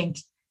 So I think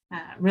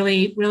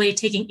really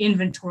taking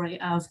inventory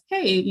of,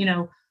 hey,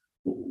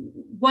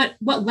 what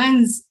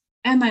lens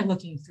am I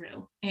looking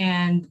through,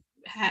 and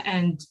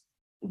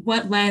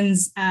what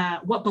lens,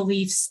 what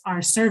beliefs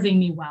are serving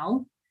me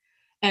well,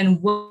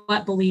 and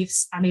what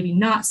beliefs are maybe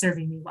not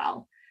serving me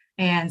well,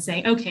 and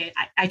saying, okay,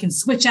 I can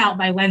switch out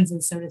my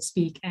lenses, so to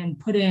speak, and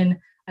put in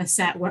a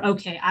set where,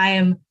 okay, I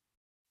am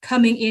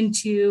coming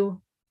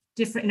into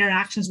different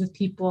interactions with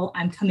people.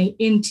 I'm coming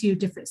into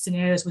different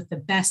scenarios with the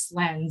best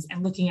lens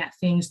and looking at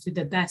things through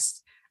the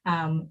best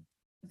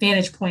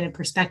vantage point and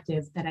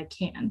perspective that I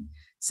can.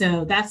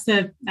 So that's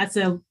a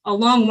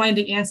long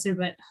winding answer,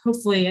 but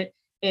hopefully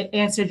it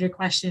answered your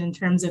question in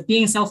terms of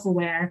being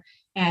self-aware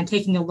and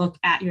taking a look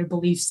at your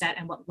belief set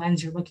and what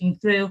lens you're looking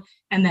through,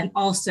 and then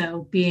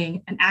also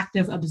being an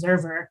active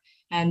observer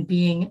and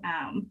being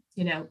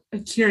a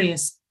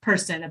curious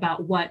person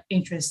about what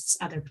interests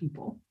other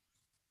people.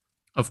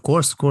 Of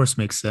course,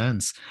 makes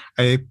sense.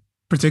 I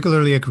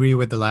particularly agree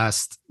with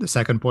the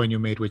second point you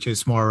made, which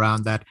is more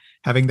around that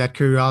having that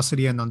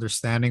curiosity and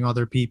understanding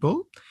other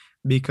people.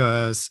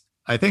 Because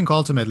I think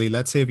ultimately,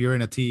 let's say if you're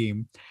in a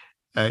team,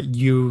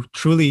 you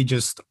truly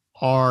just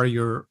are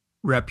your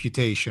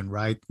reputation,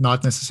 right?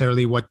 Not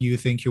necessarily what you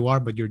think you are,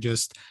 but you're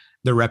just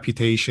the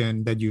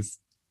reputation that you've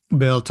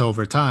built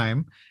over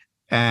time.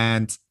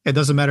 And it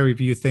doesn't matter if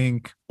you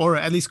think, or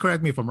at least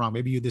correct me if I'm wrong,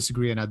 maybe you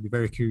disagree, and I'd be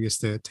very curious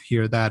to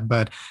hear that.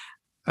 But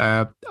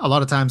a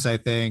lot of times I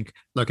think,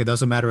 look, it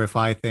doesn't matter if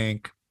I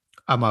think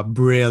I'm a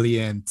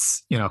brilliant,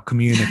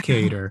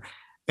 communicator.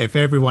 If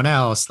everyone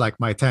else, like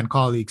my 10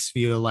 colleagues,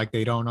 feel like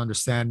they don't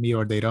understand me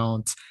or they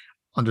don't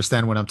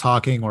understand when I'm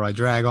talking, or I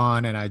drag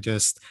on and I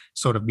just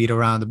sort of beat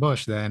around the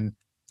bush, then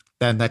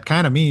that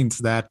kind of means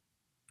that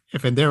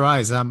if in their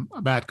eyes I'm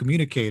a bad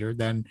communicator,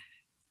 then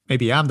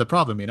maybe I'm the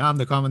problem. I'm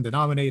the common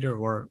denominator,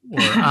 or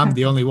I'm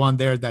the only one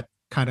there that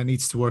kind of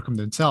needs to work on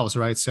themselves,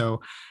 right?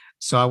 So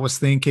I was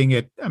thinking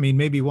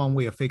maybe one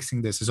way of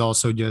fixing this is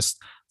also just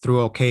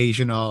through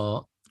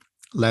occasional,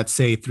 let's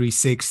say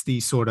 360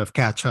 sort of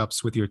catch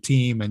ups with your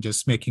team, and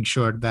just making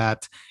sure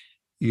that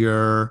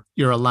you're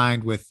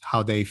aligned with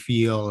how they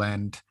feel,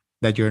 and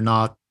that you're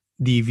not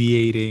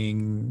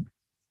deviating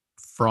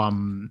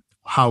from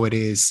how it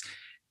is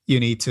you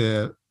need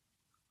to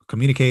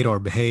communicate or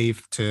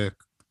behave to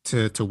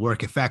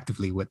work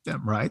effectively with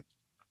them, right?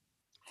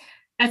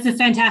 That's a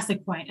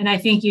fantastic point. And I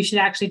think you should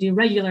actually do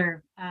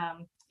regular,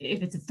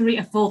 if it's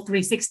a full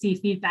 360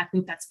 feedback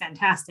loop, that's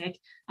fantastic.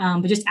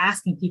 But just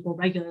asking people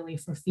regularly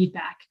for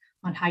feedback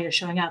on how you're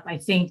showing up, I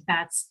think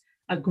that's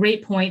a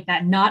great point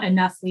that not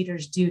enough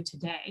leaders do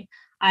today.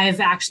 I've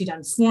actually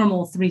done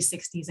formal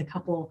 360s a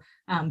couple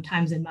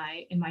times in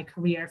my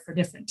career for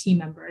different team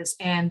members,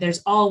 and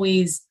there's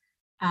always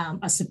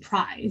a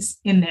surprise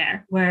in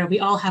there where we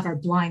all have our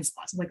blind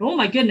spots. Like, oh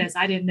my goodness,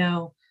 I didn't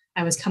know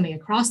I was coming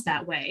across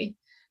that way.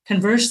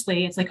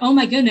 Conversely, it's like, oh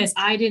my goodness,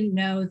 I didn't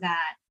know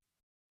that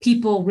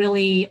people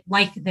really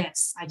like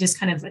this. I just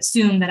kind of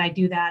assume that I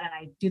do that, and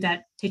I do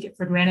that, take it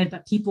for granted,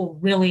 but people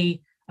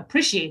really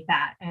appreciate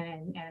that.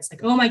 And it's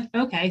like, oh my,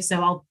 okay,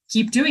 so I'll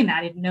keep doing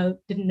that. I didn't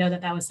know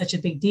that was such a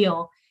big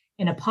deal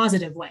in a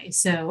positive way.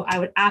 So I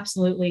would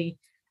absolutely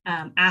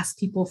ask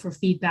people for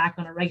feedback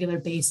on a regular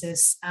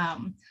basis.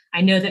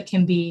 I know that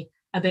can be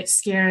a bit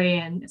scary,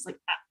 and it's like,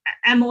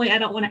 Emily, I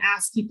don't want to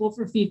ask people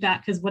for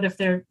feedback because what if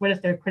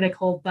they're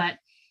critical? But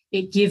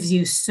it gives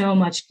you so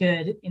much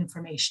good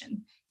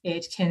information.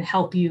 It can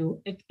help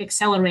you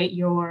accelerate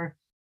your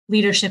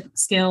leadership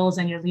skills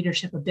and your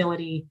leadership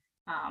ability,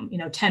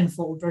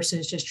 tenfold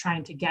versus just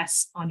trying to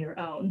guess on your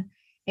own.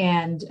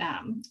 And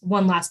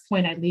one last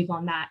point I'd leave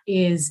on that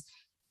is,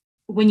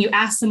 when you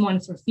ask someone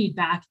for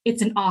feedback,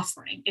 it's an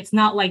offering. It's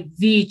not like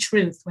the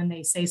truth when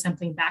they say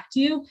something back to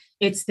you.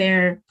 It's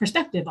their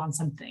perspective on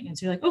something. And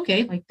so you're like,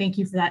 okay, like, thank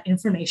you for that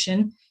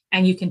information.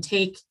 And you can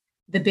take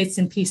the bits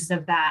and pieces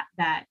of that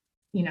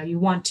you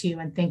want to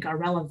and think are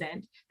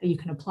relevant, that you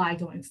can apply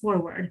going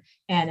forward.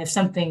 And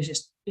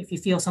if you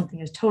feel something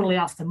is totally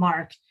off the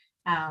mark,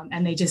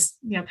 and they just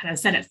kind of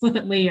said it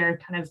flippantly or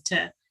kind of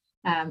to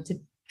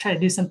try to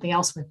do something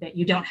else with it,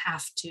 you don't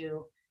have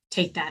to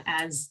take that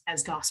as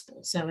gospel.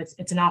 So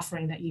it's an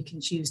offering that you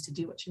can choose to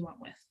do what you want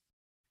with.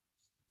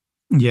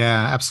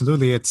 Yeah,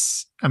 absolutely.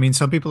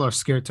 Some people are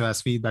scared to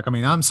ask feedback.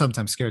 I'm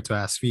sometimes scared to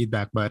ask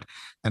feedback, but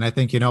and I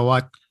think, you know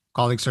what,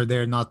 colleagues are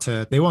there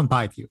they won't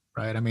bite you,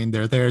 right?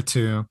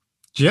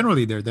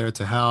 Generally they're there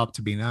to help,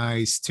 to be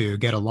nice, to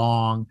get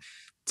along,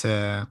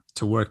 to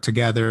work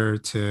together,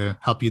 to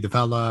help you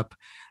develop,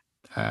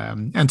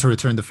 and to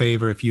return the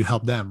favor if you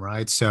help them,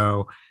 right?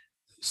 So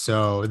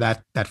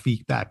that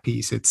feedback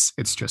piece, it's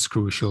just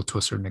crucial to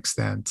a certain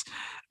extent.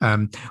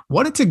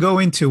 Wanted to go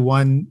into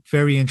one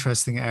very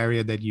interesting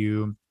area that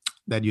you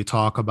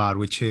talk about,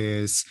 which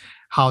is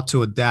how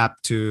to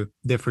adapt to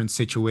different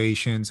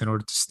situations in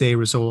order to stay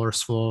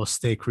resourceful,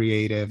 stay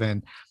creative,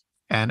 and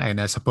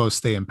I suppose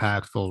stay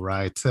impactful,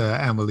 right,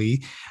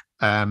 Emily?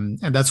 And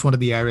that's one of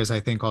the areas I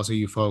think also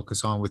you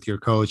focus on with your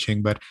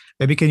coaching. But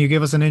maybe can you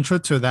give us an intro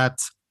to that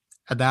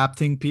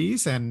adapting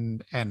piece,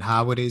 and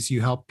how it is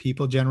you help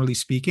people, generally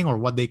speaking, or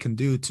what they can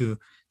do to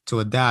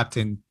adapt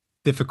in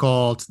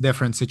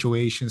different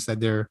situations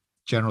that they're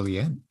generally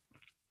in?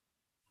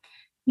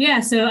 Yeah,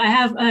 so I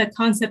have a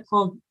concept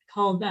called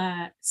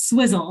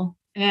swizzle,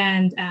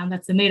 and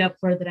that's a made up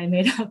word that I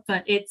made up,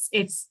 but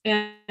it's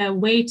a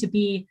way to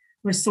be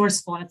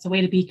resourceful, and it's a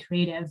way to be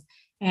creative.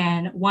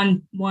 And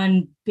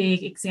one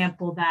big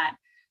example that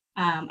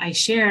I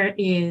share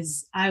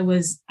is I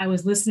was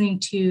listening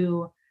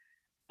to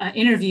an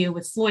interview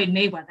with Floyd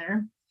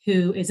Mayweather,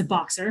 who is a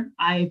boxer.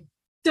 I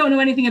don't know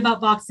anything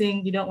about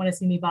boxing. You don't want to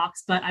see me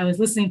box, but I was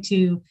listening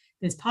to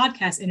this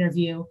podcast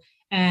interview,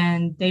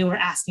 and they were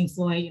asking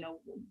Floyd,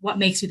 what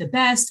makes you the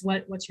best?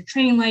 What's your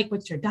training like?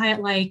 What's your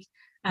diet like?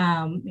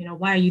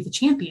 Why are you the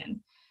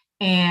champion?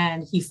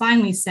 And he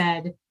finally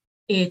said,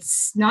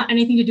 it's not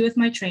anything to do with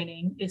my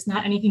training. It's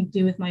not anything to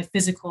do with my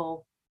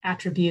physical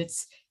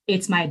attributes.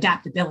 It's my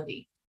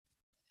adaptability.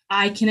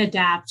 I can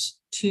adapt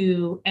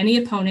to any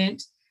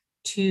opponent,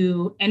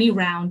 to any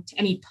round, to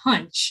any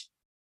punch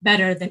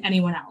better than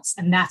anyone else.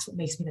 And that's what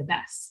makes me the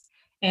best.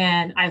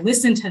 And I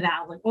listened to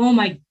that, like, oh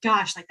my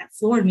gosh, like that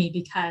floored me,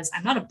 because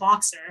I'm not a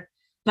boxer,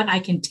 but I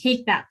can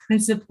take that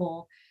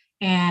principle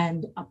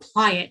and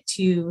apply it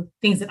to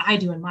things that I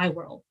do in my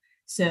world.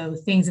 So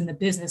things in the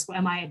business,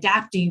 am I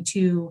adapting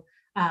to,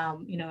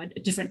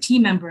 different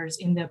team members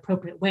in the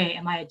appropriate way?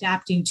 Am I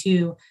adapting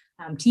to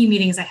team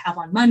meetings I have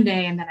on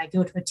Monday, and then I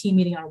go to a team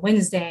meeting on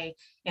Wednesday?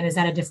 And is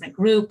that a different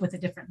group with a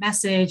different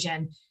message?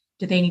 And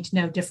do they need to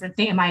know different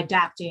things? Am I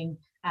adapting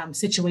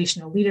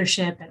situational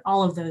leadership and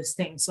all of those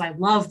things? So I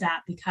love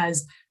that,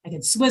 because I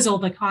could swizzle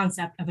the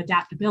concept of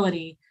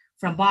adaptability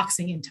from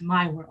boxing into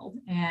my world.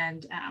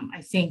 And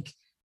I think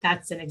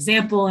that's an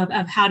example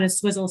of how to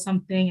swizzle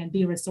something and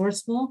be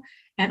resourceful.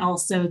 And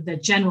also the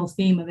general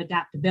theme of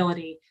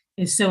adaptability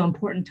is so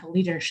important to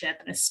leadership,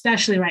 and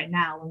especially right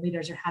now when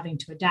leaders are having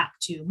to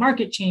adapt to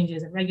market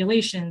changes and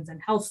regulations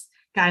and health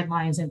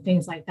guidelines and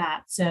things like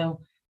that. So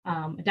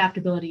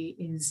adaptability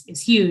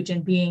is huge,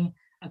 and being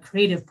a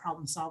creative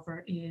problem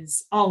solver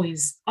is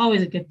always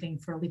a good thing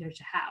for a leader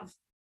to have.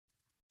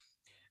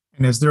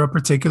 And is there a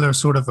particular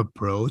sort of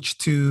approach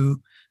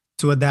to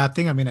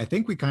adapting? I mean, I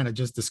think we kind of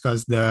just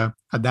discussed the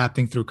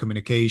adapting through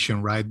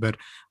communication, right? But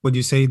would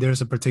you say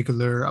there's a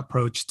particular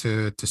approach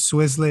to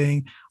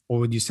swizzling, or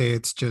would you say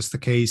it's just a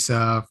case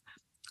of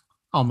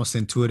almost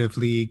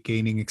intuitively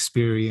gaining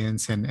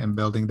experience and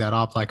building that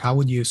up? Like, how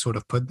would you sort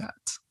of put that?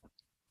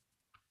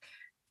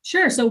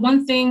 Sure. So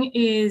one thing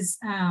is,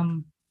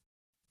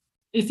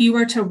 if you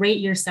were to rate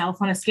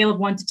yourself on a scale of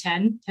 1 to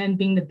 10, 10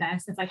 being the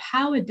best, it's like,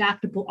 how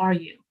adaptable are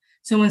you?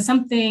 So when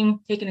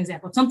take an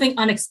example, if something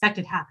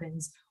unexpected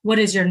happens, what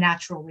is your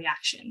natural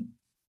reaction?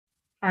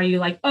 Are you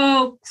like,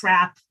 oh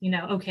crap,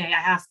 okay,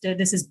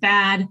 this is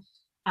bad.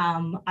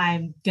 I'm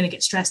going to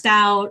get stressed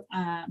out.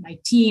 My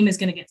team is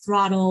going to get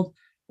throttled.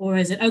 Or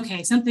is it,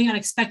 okay, something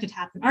unexpected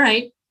happened. All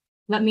right,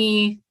 let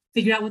me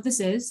figure out what this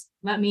is.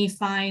 Let me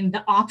find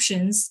the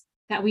options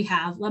that we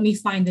have. Let me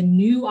find the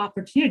new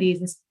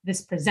opportunities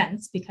this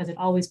presents, because it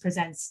always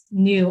presents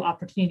new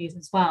opportunities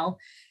as well.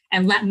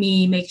 And let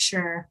me make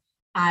sure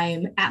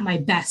I'm at my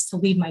best to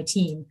lead my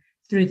team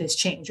through this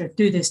change or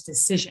through this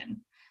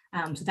decision.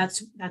 So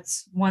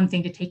that's one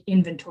thing to take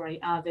inventory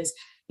of is,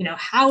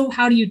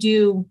 how do you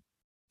do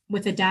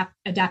with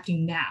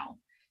adapting now?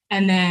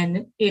 And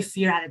then if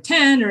you're at a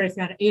 10 or if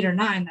you're at an 8 or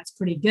 9, that's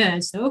pretty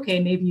good. So, okay,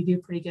 maybe you do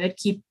pretty good.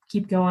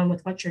 Keep going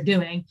with what you're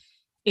doing.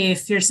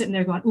 If you're sitting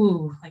there going,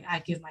 ooh, like I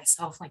give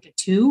myself like a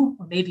 2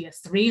 or maybe a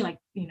 3, like,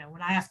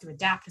 when I have to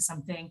adapt to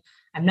something,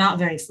 I'm not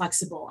very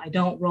flexible. I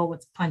don't roll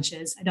with the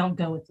punches. I don't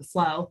go with the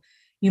flow.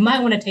 You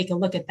might want to take a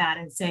look at that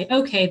and say,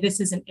 okay, this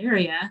is an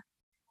area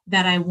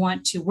that I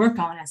want to work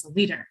on as a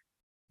leader.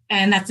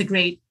 And that's a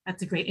great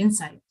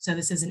insight. So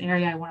this is an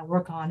area I want to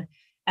work on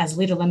as a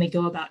leader. Let me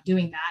go about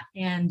doing that.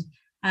 And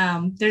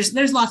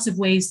there's lots of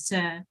ways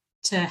to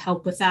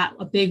help with that.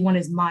 A big one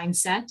is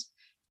mindset.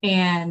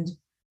 And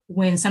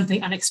when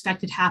something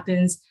unexpected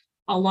happens,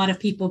 a lot of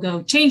people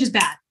go, change is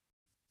bad.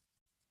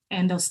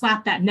 And they'll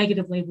slap that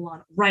negative label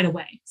on right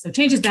away. So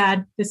change is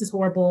bad. This is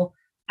horrible.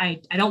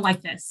 I don't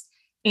like this.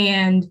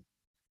 And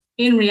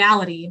in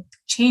reality,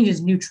 change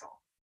is neutral.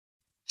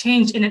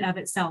 Change in and of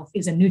itself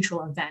is a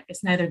neutral event.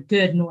 It's neither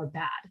good nor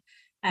bad.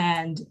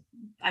 And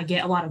I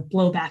get a lot of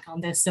blowback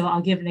on this. So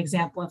I'll give an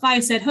example. If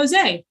I said,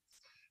 Jose,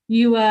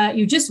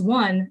 you just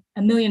won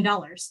 $1 million,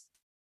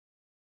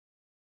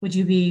 would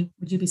you be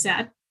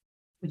sad?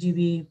 Would you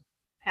be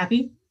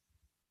happy?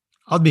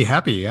 I'd be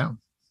happy, yeah.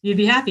 You'd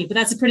be happy, but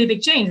that's a pretty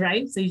big change,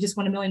 right? So you just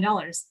won $1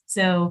 million.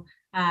 So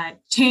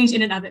change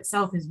in and of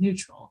itself is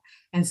neutral.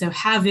 And so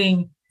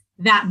having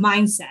that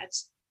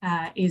mindset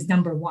is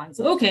number one.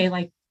 So, okay,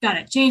 like, got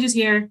it. Change is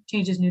here,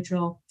 change is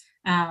neutral.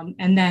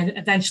 And then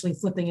eventually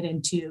flipping it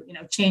into,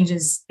 change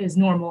is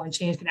normal, and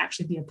change can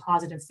actually be a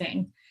positive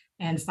thing,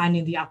 and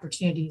finding the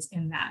opportunities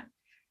in that.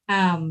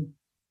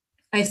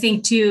 I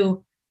think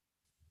too,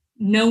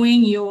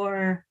 knowing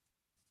your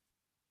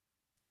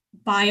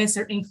bias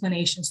or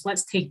inclinations.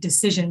 Let's take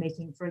decision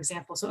making, for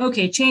example. So,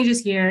 okay, change is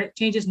here,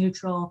 change is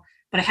neutral,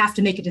 but I have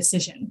to make a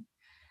decision.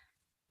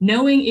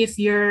 Knowing if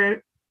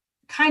you're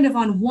kind of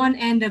on one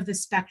end of the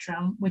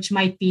spectrum, which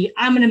might be,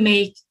 I'm going to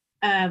make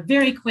a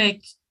very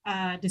quick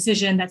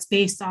decision that's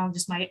based on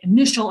just my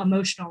initial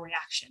emotional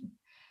reaction.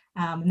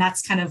 And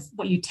that's kind of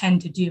what you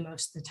tend to do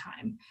most of the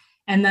time.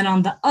 And then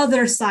on the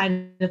other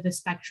side of the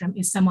spectrum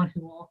is someone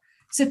who will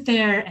sit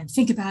there and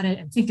think about it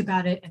and think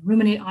about it and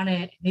ruminate on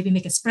it, and maybe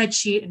make a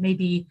spreadsheet and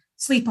maybe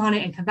sleep on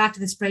it and come back to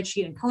the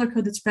spreadsheet and color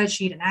code the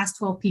spreadsheet and ask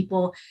 12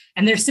 people,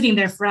 and they're sitting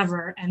there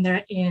forever and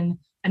they're in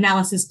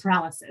analysis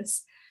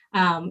paralysis.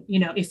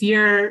 If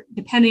you're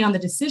depending on the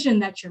decision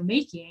that you're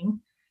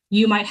making,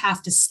 you might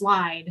have to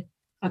slide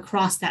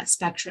across that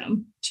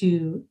spectrum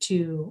to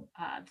the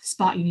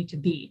spot you need to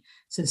be.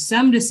 So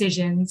some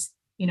decisions,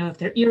 if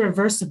they're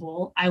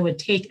irreversible, I would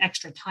take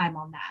extra time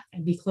on that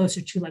and be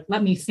closer to like,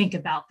 let me think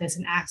about this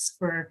and ask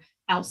for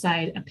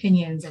outside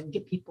opinions and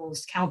get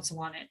people's counsel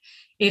on it.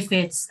 If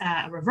it's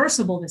a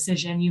reversible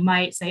decision, you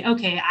might say,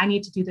 okay, I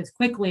need to do this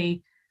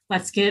quickly.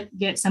 Let's get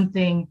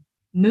something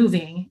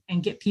moving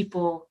and get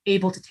people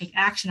able to take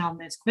action on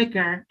this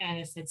quicker. And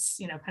if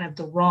it's, kind of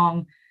the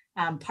wrong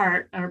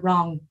part or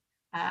wrong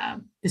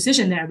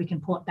decision there, we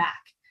can pull it back.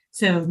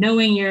 So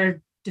knowing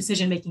your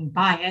decision-making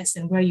bias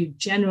and where you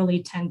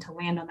generally tend to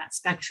land on that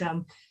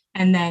spectrum,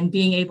 and then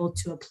being able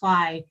to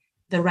apply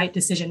the right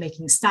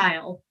decision-making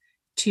style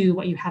to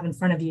what you have in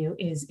front of you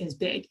is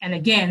big. And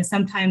again,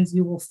 sometimes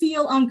you will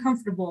feel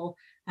uncomfortable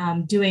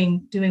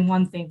doing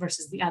one thing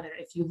versus the other.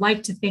 If you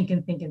like to think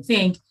and think and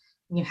think,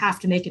 and you have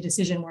to make a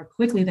decision more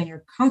quickly than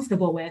you're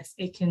comfortable with,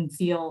 it can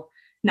feel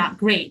not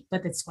great,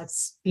 but it's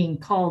what's being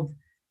called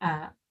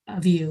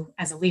of you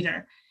as a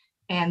leader.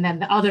 And then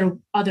the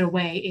other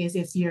way is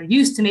if you're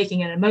used to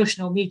making an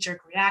emotional knee-jerk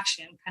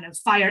reaction, kind of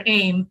fire,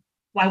 aim,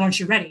 why weren't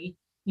you ready?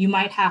 You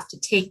might have to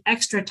take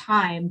extra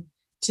time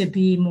to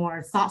be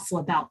more thoughtful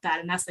about that.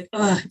 And that's like,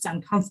 it's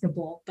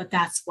uncomfortable, but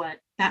that's what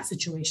that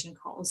situation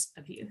calls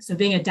of you. So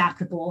being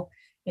adaptable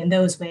in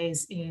those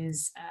ways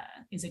is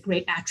a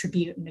great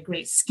attribute and a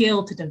great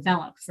skill to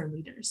develop for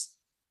leaders.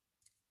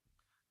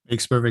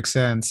 Makes perfect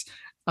sense.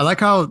 I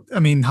like how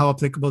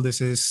applicable this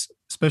is,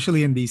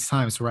 especially in these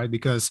times, right?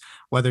 Because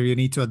whether you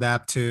need to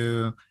adapt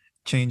to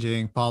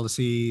changing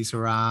policies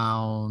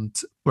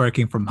around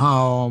working from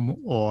home,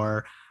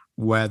 or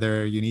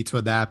whether you need to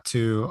adapt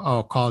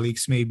to,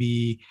 colleagues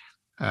maybe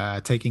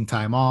taking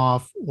time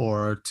off,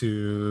 or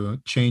to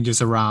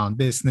changes around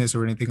business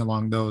or anything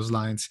along those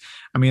lines.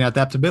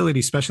 Adaptability,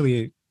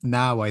 especially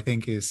now, I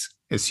think is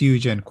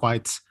huge and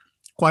quite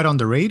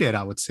underrated,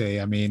 I would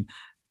say.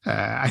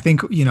 I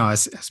think,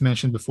 as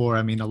mentioned before,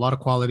 a lot of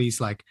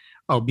qualities like,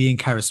 being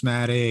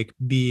charismatic,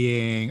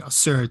 being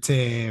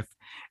assertive,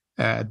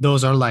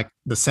 those are like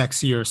the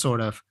sexier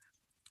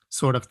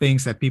sort of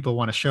things that people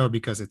want to show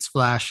because it's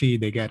flashy.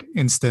 They get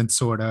instant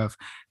sort of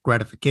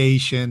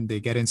gratification. They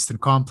get instant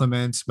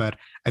compliments. But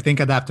I think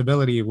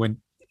adaptability, when,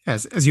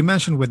 as you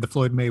mentioned with the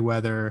Floyd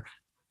Mayweather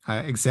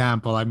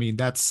example,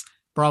 that's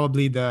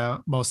probably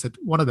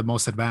one of the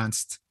most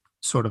advanced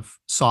sort of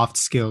soft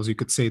skills you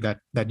could say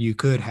that you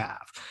could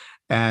have.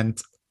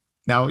 And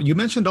now you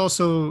mentioned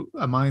also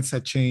a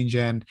mindset change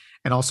and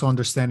also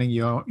understanding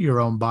your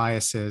own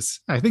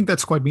biases. I think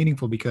that's quite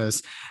meaningful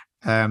because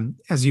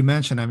as you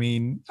mentioned,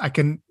 I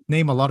can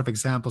name a lot of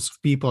examples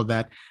of people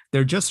that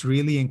they're just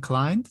really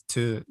inclined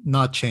to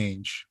not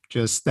change.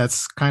 Just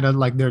that's kind of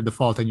like their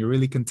default. And you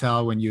really can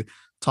tell when you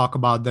talk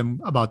about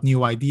them about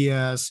new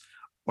ideas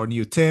or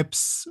new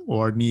tips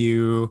or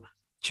new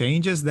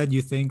changes that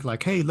you think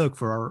like, hey, look,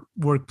 for our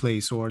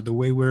workplace or the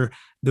way we're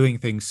doing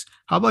things,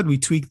 how about we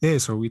tweak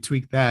this or we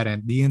tweak that?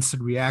 And the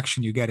instant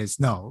reaction you get is,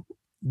 no,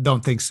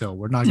 don't think so.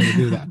 We're not going to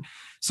do that.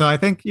 So I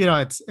think,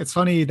 it's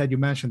funny that you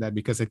mentioned that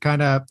because it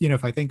kind of,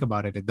 if I think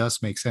about it, it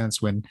does make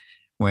sense when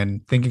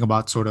thinking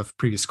about sort of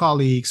previous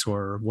colleagues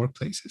or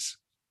workplaces.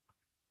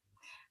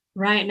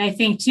 Right. And I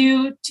think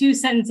two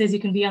sentences you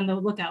can be on the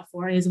lookout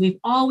for is we've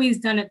always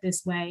done it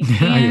this way.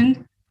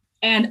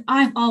 And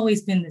I've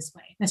always been this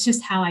way. That's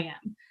just how I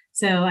am.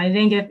 So I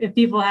think if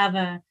people have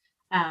a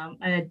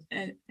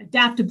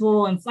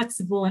adaptable and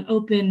flexible and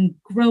open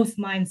growth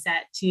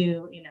mindset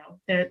to,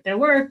 their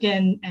work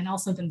and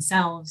also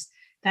themselves,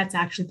 that's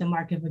actually the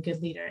mark of a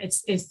good leader.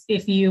 It's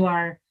if you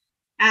are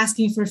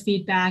asking for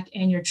feedback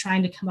and you're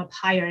trying to come up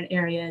higher in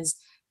areas,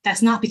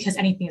 that's not because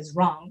anything is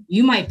wrong.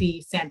 You might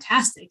be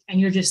fantastic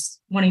and you're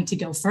just wanting to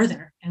go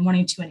further and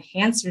wanting to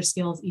enhance your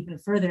skills even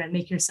further and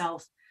make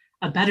yourself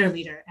a better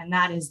leader. And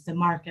that is the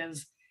mark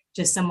of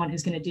just someone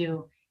who's going to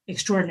do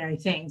extraordinary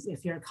things.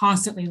 If you're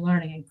constantly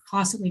learning and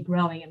constantly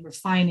growing and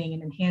refining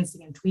and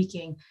enhancing and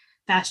tweaking,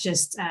 that's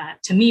just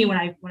to me, when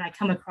I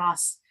come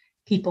across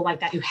people like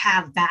that who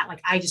have that,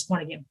 like, I just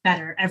want to get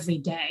better every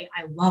day.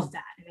 I love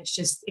that. And it's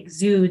just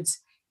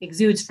exudes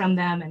from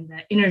them, and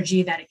the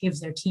energy that it gives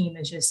their team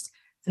is just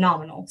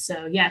phenomenal.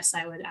 So yes,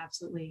 I would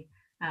absolutely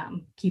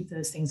keep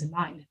those things in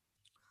mind.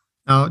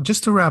 Now,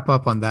 just to wrap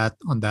up on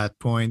that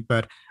point,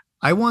 but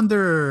I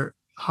wonder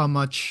how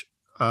much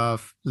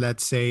of,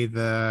 let's say,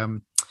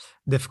 the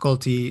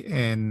difficulty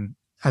in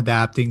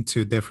adapting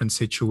to different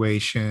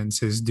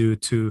situations is due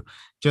to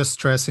just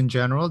stress in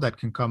general that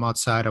can come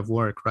outside of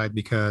work, right?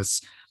 Because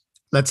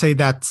let's say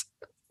that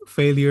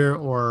failure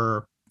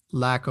or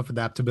lack of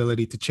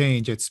adaptability to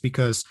change, it's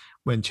because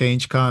when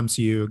change comes,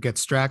 you get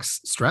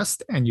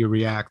stressed and you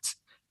react,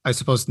 I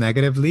suppose,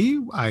 negatively,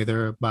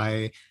 either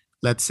by,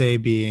 let's say,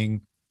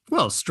 being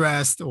well,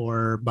 stressed,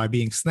 or by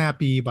being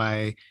snappy,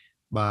 by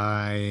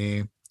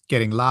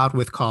getting loud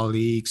with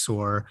colleagues,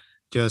 or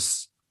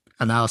just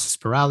analysis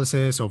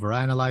paralysis,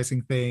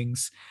 overanalyzing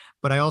things.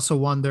 But I also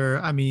wonder,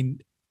 I mean,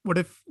 what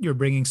if you're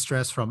bringing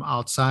stress from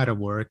outside of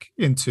work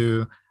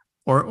into,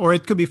 or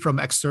it could be from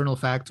external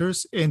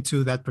factors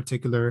into that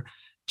particular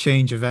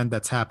change event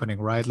that's happening,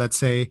 right? Let's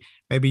say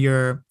maybe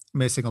you're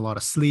missing a lot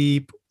of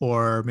sleep,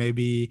 or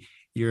maybe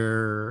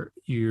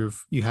you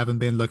haven't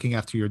been looking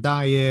after your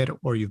diet,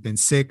 or you've been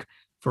sick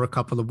for a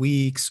couple of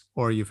weeks,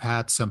 or you've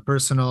had some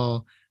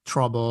personal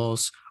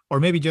troubles, or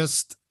maybe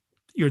just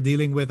you're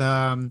dealing with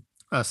a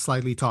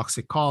slightly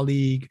toxic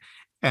colleague,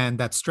 and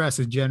that stress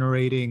is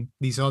generating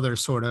these other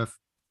sort of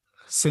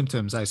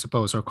symptoms, I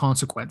suppose, or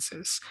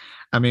consequences.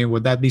 I mean,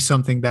 would that be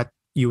something that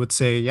you would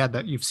say, yeah,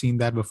 that you've seen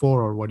that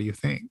before, or what do you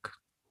think?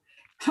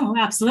 Oh,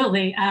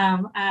 absolutely.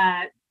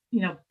 Burnout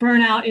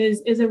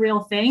is a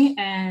real thing,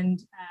 and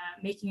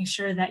making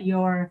sure that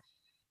you're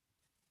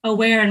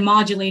aware and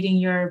modulating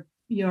your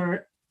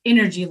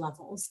energy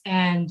levels.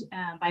 And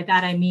by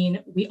that I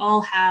mean we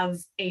all have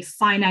a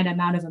finite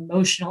amount of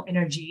emotional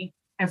energy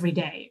every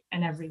day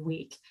and every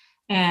week,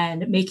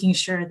 and making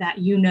sure that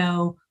you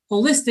know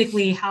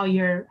holistically how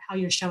you're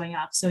showing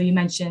up. So you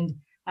mentioned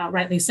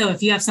rightly so,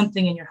 if you have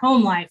something in your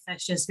home life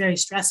that's just very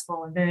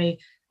stressful and very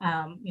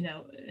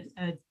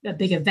a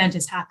big event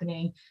is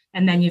happening,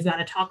 and then you've got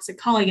a toxic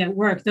colleague at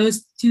work,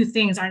 those two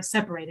things aren't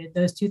separated,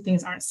 those two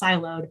things aren't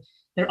siloed,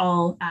 they're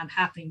all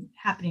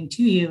happening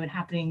to you and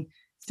happening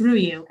through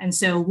you. And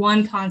so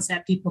one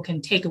concept people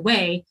can take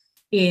away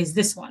is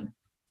this one: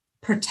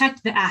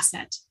 protect the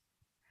asset.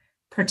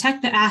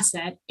 Protect the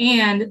asset,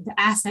 and the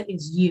asset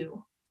is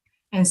you.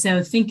 And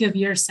so think of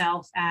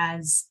yourself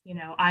as,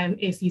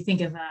 if you think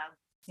of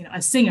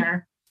a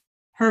singer,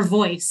 her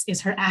voice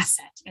is her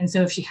asset. And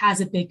so if she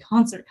has a big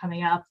concert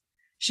coming up,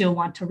 she'll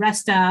want to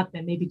rest up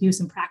and maybe do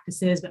some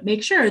practices, but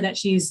make sure that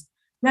she's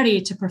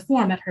ready to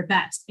perform at her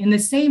best. In the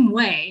same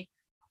way,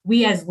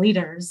 we as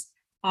leaders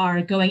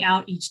are going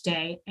out each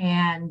day,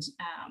 and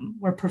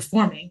we're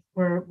performing.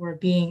 We're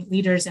being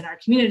leaders in our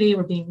community.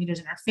 We're being leaders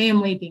in our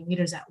family, being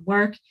leaders at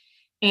work,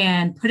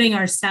 and putting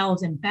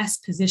ourselves in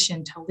best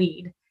position to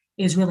lead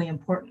is really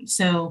important.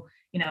 So,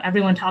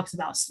 everyone talks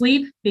about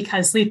sleep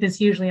because sleep is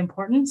hugely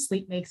important.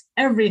 Sleep makes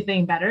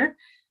everything better.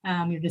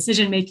 Your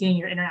decision making,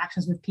 your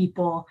interactions with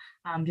people,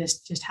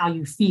 just how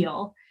you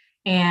feel.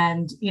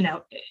 And,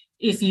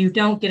 if you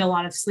don't get a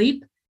lot of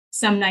sleep,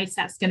 some nights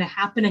that's going to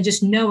happen. And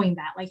just knowing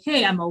that, like,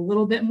 hey, I'm a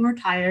little bit more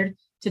tired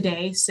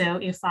today. So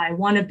if I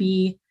want to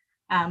be,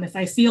 if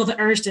I feel the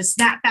urge to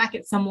snap back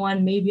at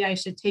someone, maybe I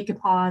should take a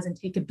pause and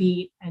take a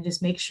beat and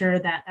just make sure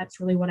that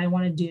that's really what I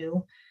want to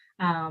do.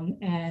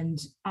 And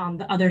on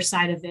the other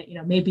side of it,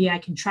 maybe I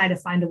can try to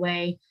find a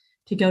way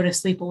to go to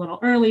sleep a little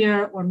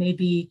earlier, or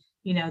maybe,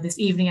 this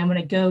evening I'm going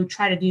to go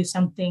try to do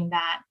something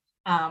that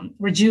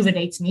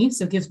rejuvenates me,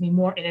 so gives me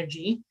more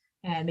energy.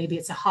 And maybe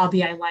it's a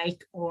hobby I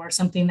like, or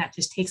something that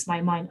just takes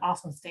my mind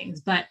off of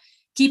things. But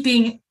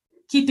keeping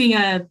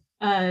a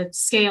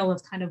scale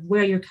of kind of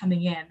where you're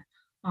coming in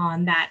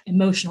on that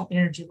emotional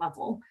energy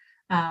level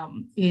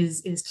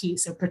is key.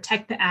 So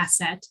protect the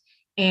asset.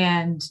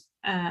 And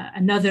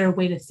another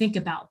way to think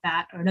about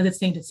that, or another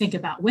thing to think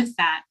about with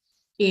that,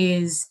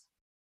 is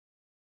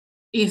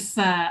if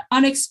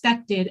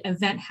unexpected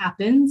event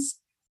happens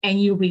and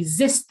you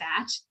resist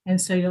that, and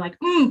so you're like,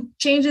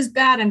 change is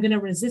bad, I'm going to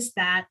resist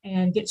that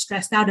and get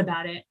stressed out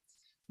about it,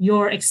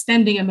 you're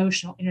expending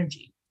emotional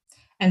energy.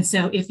 And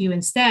so if you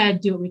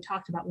instead do what we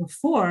talked about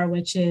before,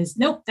 which is,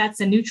 nope,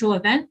 that's a neutral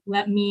event,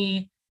 let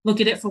me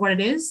look at it for what it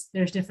is.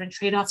 There's different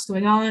trade-offs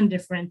going on,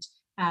 different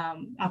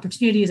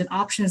opportunities and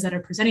options that are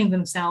presenting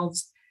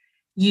themselves.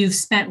 You've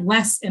spent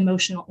less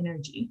emotional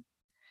energy.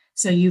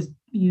 So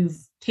you've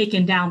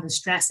taken down the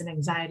stress and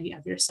anxiety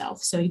of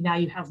yourself. So now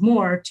you have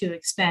more to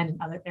expend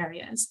in other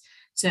areas.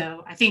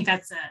 So I think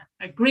that's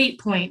a great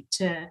point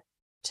to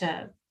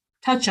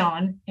touch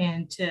on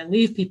and to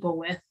leave people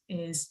with,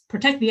 is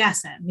protect the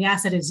asset. And the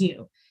asset is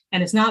you.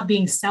 And it's not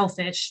being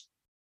selfish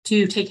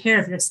to take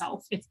care of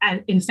yourself. It's,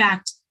 in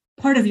fact,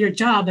 part of your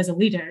job as a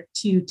leader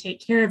to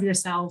take care of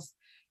yourself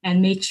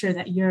and make sure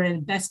that you're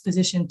in best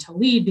position to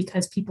lead,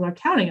 because people are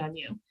counting on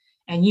you.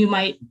 And you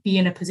might be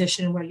in a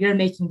position where you're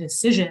making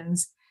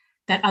decisions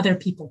that other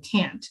people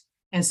can't.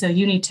 And so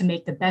you need to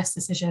make the best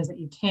decisions that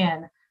you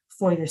can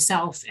for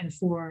yourself and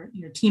for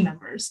your team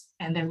members.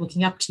 And they're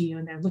looking up to you,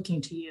 and they're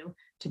looking to you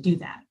to do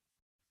that.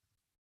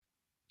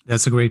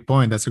 That's a great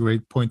point. That's a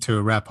great point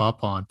to wrap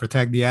up on.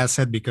 Protect the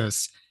asset,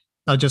 because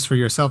not just for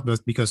yourself,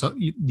 but because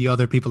the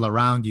other people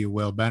around you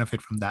will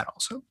benefit from that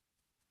also.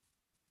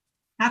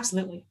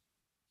 Absolutely.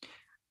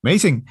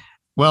 Amazing.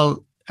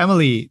 Well,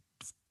 Emily,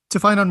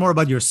 to find out more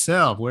about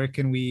yourself, where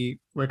can we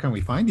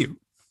find you?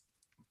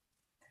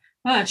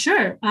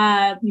 Sure.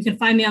 You can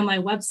find me on my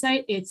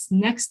website. It's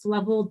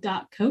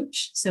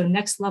nextlevel.coach. So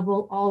next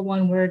level, all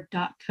one word,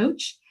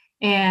 .coach.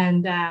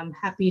 And I'm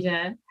happy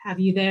to have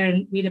you there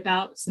and read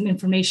about some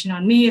information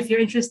on me if you're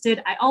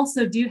interested. I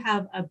also do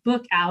have a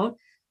book out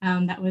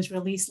that was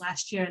released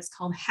last year. It's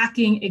called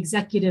Hacking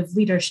Executive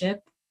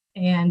Leadership,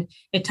 and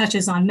it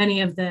touches on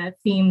many of the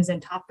themes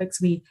and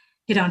topics we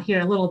hit on here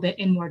a little bit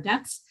in more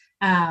depth.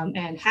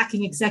 And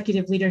Hacking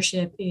Executive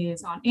Leadership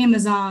is on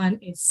Amazon.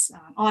 It's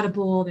on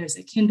Audible. There's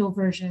a Kindle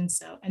version.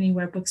 So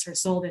anywhere books are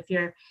sold, if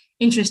you're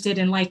interested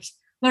in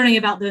learning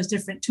about those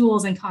different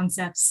tools and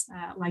concepts,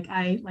 like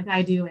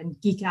I do and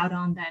geek out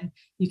on, then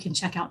you can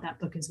check out that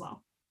book as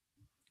well.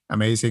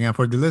 Amazing. And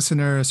for the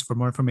listeners, for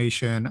more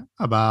information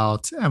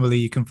about Emily,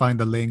 you can find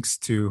the links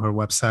to her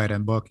website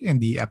and book in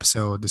the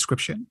episode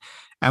description.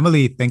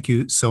 Emily, thank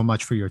you so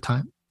much for your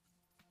time.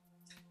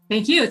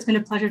 Thank you. It's been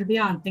a pleasure to be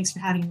on. Thanks for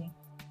having me.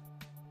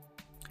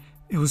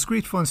 It was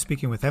great fun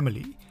speaking with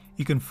Emily.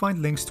 You can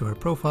find links to her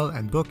profile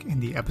and book in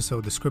the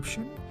episode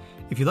description.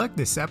 If you like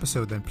this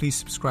episode, then please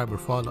subscribe or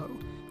follow.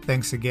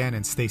 Thanks again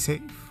and stay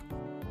safe.